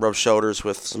 rub shoulders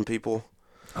with some people.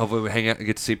 Hopefully we hang out and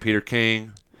get to see Peter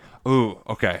King. Ooh,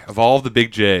 okay. Of all the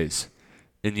big J's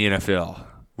in the NFL,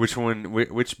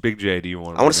 which big J do you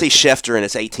want? I want to see Schefter and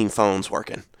his 18 phones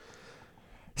working.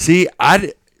 See,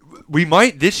 we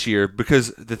might this year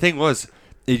because the thing was,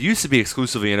 it used to be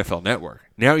exclusively NFL Network.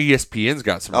 Now ESPN's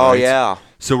got some rights. Oh, yeah.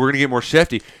 So we're going to get more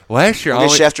Shefty. Last year,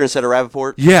 Schefter instead of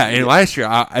Rappaport? Yeah, and last year,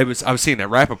 I was seeing that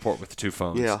Rappaport with the 2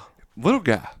 phones. Yeah. Little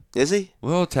guy. Is he?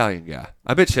 Little Italian guy.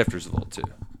 I bet Schefter's a little too.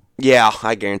 Yeah,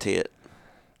 I guarantee it.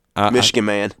 Michigan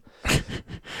man.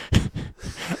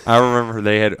 I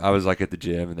remember I was like at the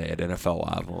gym and they had NFL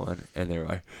Live on, and they were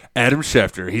like, Adam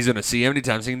Schefter, he's going to see how many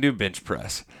times he can do bench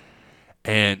press.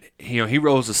 And, he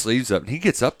rolls his sleeves up and he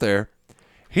gets up there.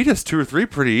 He does 2 or 3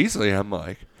 pretty easily. I'm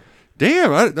like,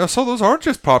 damn, I saw those aren't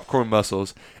just popcorn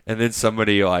muscles. And then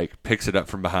somebody picks it up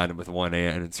from behind him with one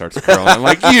hand and starts curling. I'm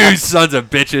like, you sons of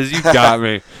bitches, you got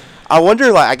me. I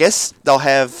wonder, I guess they'll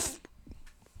have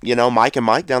Mike and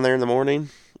Mike down there in the morning.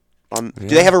 Do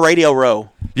they have a Radio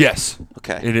Row? Yes.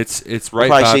 Okay. And it's We'll right.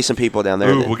 probably see some people down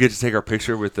there. Ooh, we'll get to take our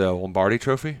picture with the Lombardi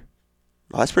Trophy.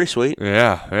 Oh, that's pretty sweet.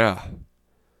 Yeah.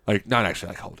 Like, not actually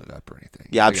like hold it up or anything.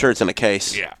 Yeah, I'm sure it's in a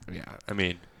case. Yeah. I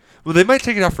mean, well, they might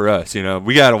take it out for us.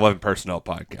 We got 11 Personnel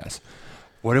podcast.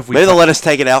 What if we? Maybe they'll let us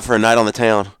take it out for a night on the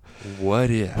town. What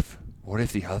if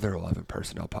the other 11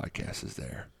 Personnel podcast is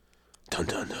there? Dun,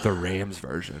 dun, dun. The Rams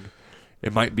version.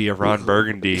 It might be a Ron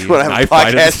Burgundy You wanna have a knife fight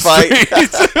in the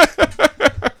streets.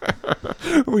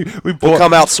 We'll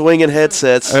come out swinging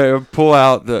headsets. Pull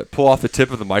off the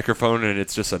tip of the microphone, and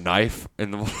it's just a knife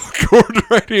in the cord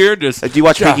right here. Just do you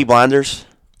watch Peaky Blinders?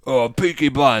 Oh, Peaky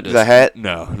Blinders. The hat?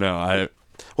 No.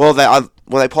 Well,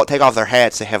 when they take off their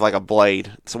hats, they have like a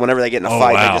blade. So whenever they get in a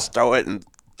fight, they just throw it and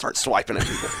start swiping at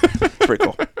people. Pretty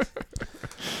cool.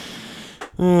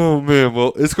 Oh, man.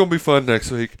 Well, it's going to be fun next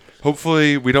week.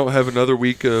 Hopefully, we don't have another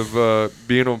week of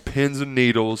being on pins and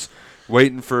needles,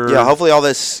 waiting for... Yeah, hopefully all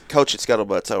this coach at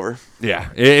Scuttlebutt's over.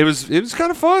 Yeah, it was kind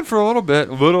of fun for a little bit.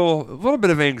 A little bit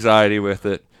of anxiety with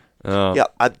it.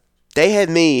 They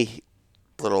had me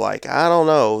a little like, I don't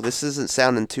know, this isn't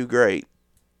sounding too great.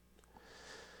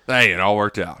 Hey, it all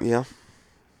worked out. Yeah.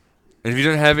 And if you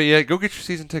don't have it yet, go get your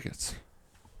season tickets.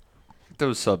 Get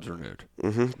those subs renewed.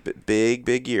 Mm-hmm.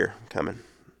 Big year coming.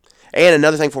 And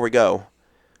another thing before we go,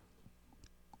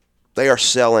 they are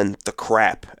selling the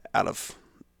crap out of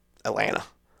Atlanta.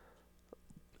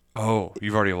 Oh,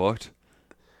 you've already looked?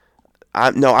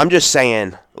 I'm just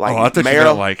saying. Like, I thought you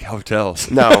meant like hotels.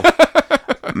 No.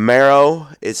 Marrow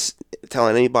is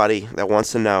telling anybody that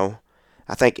wants to know.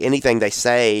 I think anything they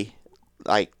say,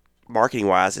 like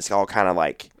marketing-wise, it's all kind of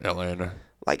like Atlanta.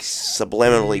 Like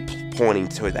subliminally pointing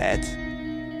to that.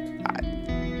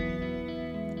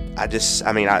 I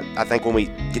think when we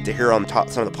get to hear on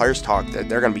some of the players talk, that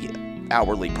they're going to be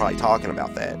outwardly probably talking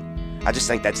about that. I just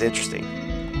think that's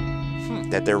interesting.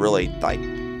 That they're really,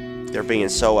 they're being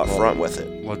so upfront with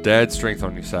it. Well, Dad's strength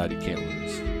on your side, you can't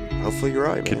lose. Hopefully you're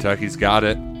right, man. Kentucky's got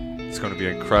it. It's going to be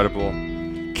incredible.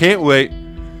 Can't wait.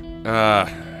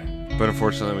 But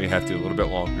unfortunately, we have to a little bit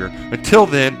longer. Until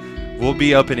then, we'll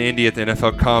be up in Indy at the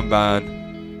NFL Combine.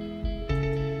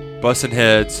 Busting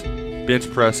heads, bench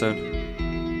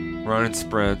pressing, running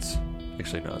sprints.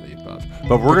 Actually, none of the above.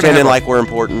 But we're pretending like we're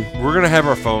important. We're going to have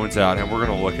our phones out, and we're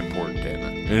going to look important, damn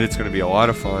it. And it's going to be a lot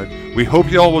of fun. We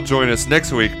hope you all will join us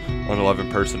next week on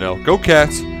 11 Personnel. Go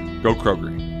Cats, go Kroger.